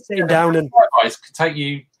sitting down and it could take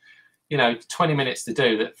you, you know, 20 minutes to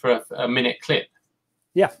do that for a minute clip.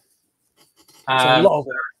 Yeah, it's a lot of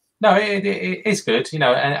work. No, it is good, you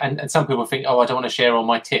know, and some people think, oh, I don't want to share all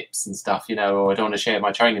my tips and stuff, you know, or I don't want to share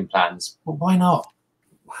my training plans. Well, why not?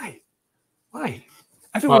 Why?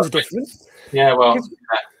 Everyone's different. Yeah, well,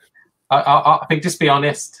 I think just be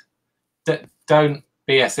honest. Don't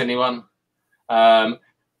BS anyone.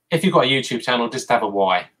 If you've got a YouTube channel, just have a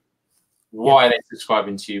why. Why are they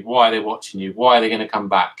subscribing to you? Why are they watching you? Why are they going to come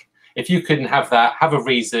back? If you couldn't have that, have a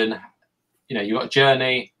reason, you know, you've got a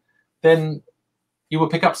journey, then you will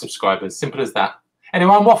pick up subscribers. Simple as that.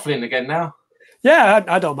 Anyway, I'm waffling again now. Yeah,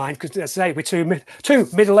 I don't mind, because as I say, we're two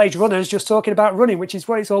middle-aged runners just talking about running, which is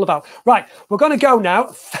what it's all about. Right, we're going to go now.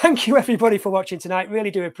 Thank you, everybody, for watching tonight. Really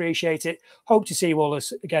do appreciate it. Hope to see you all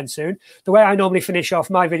again soon. The way I normally finish off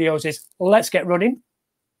my videos is, let's get running.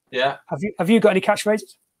 Yeah. Have you got any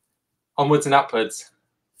catchphrases? Onwards and upwards.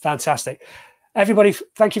 Fantastic. Everybody,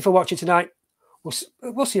 thank you for watching tonight.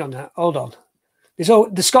 We'll see on that. Hold on.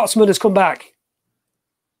 The Scotsman has come back.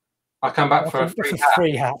 I come back for a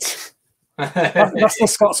free hat. That's the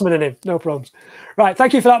Scotsman in him. No problems. Right.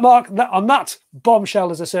 Thank you for that, Mark. On that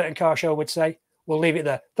bombshell, as a certain car show would say, we'll leave it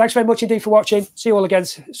there. Thanks very much indeed for watching. See you all again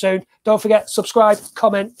soon. Don't forget, subscribe,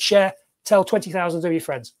 comment, share, tell 20,000 of your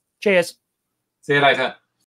friends. Cheers. See you later.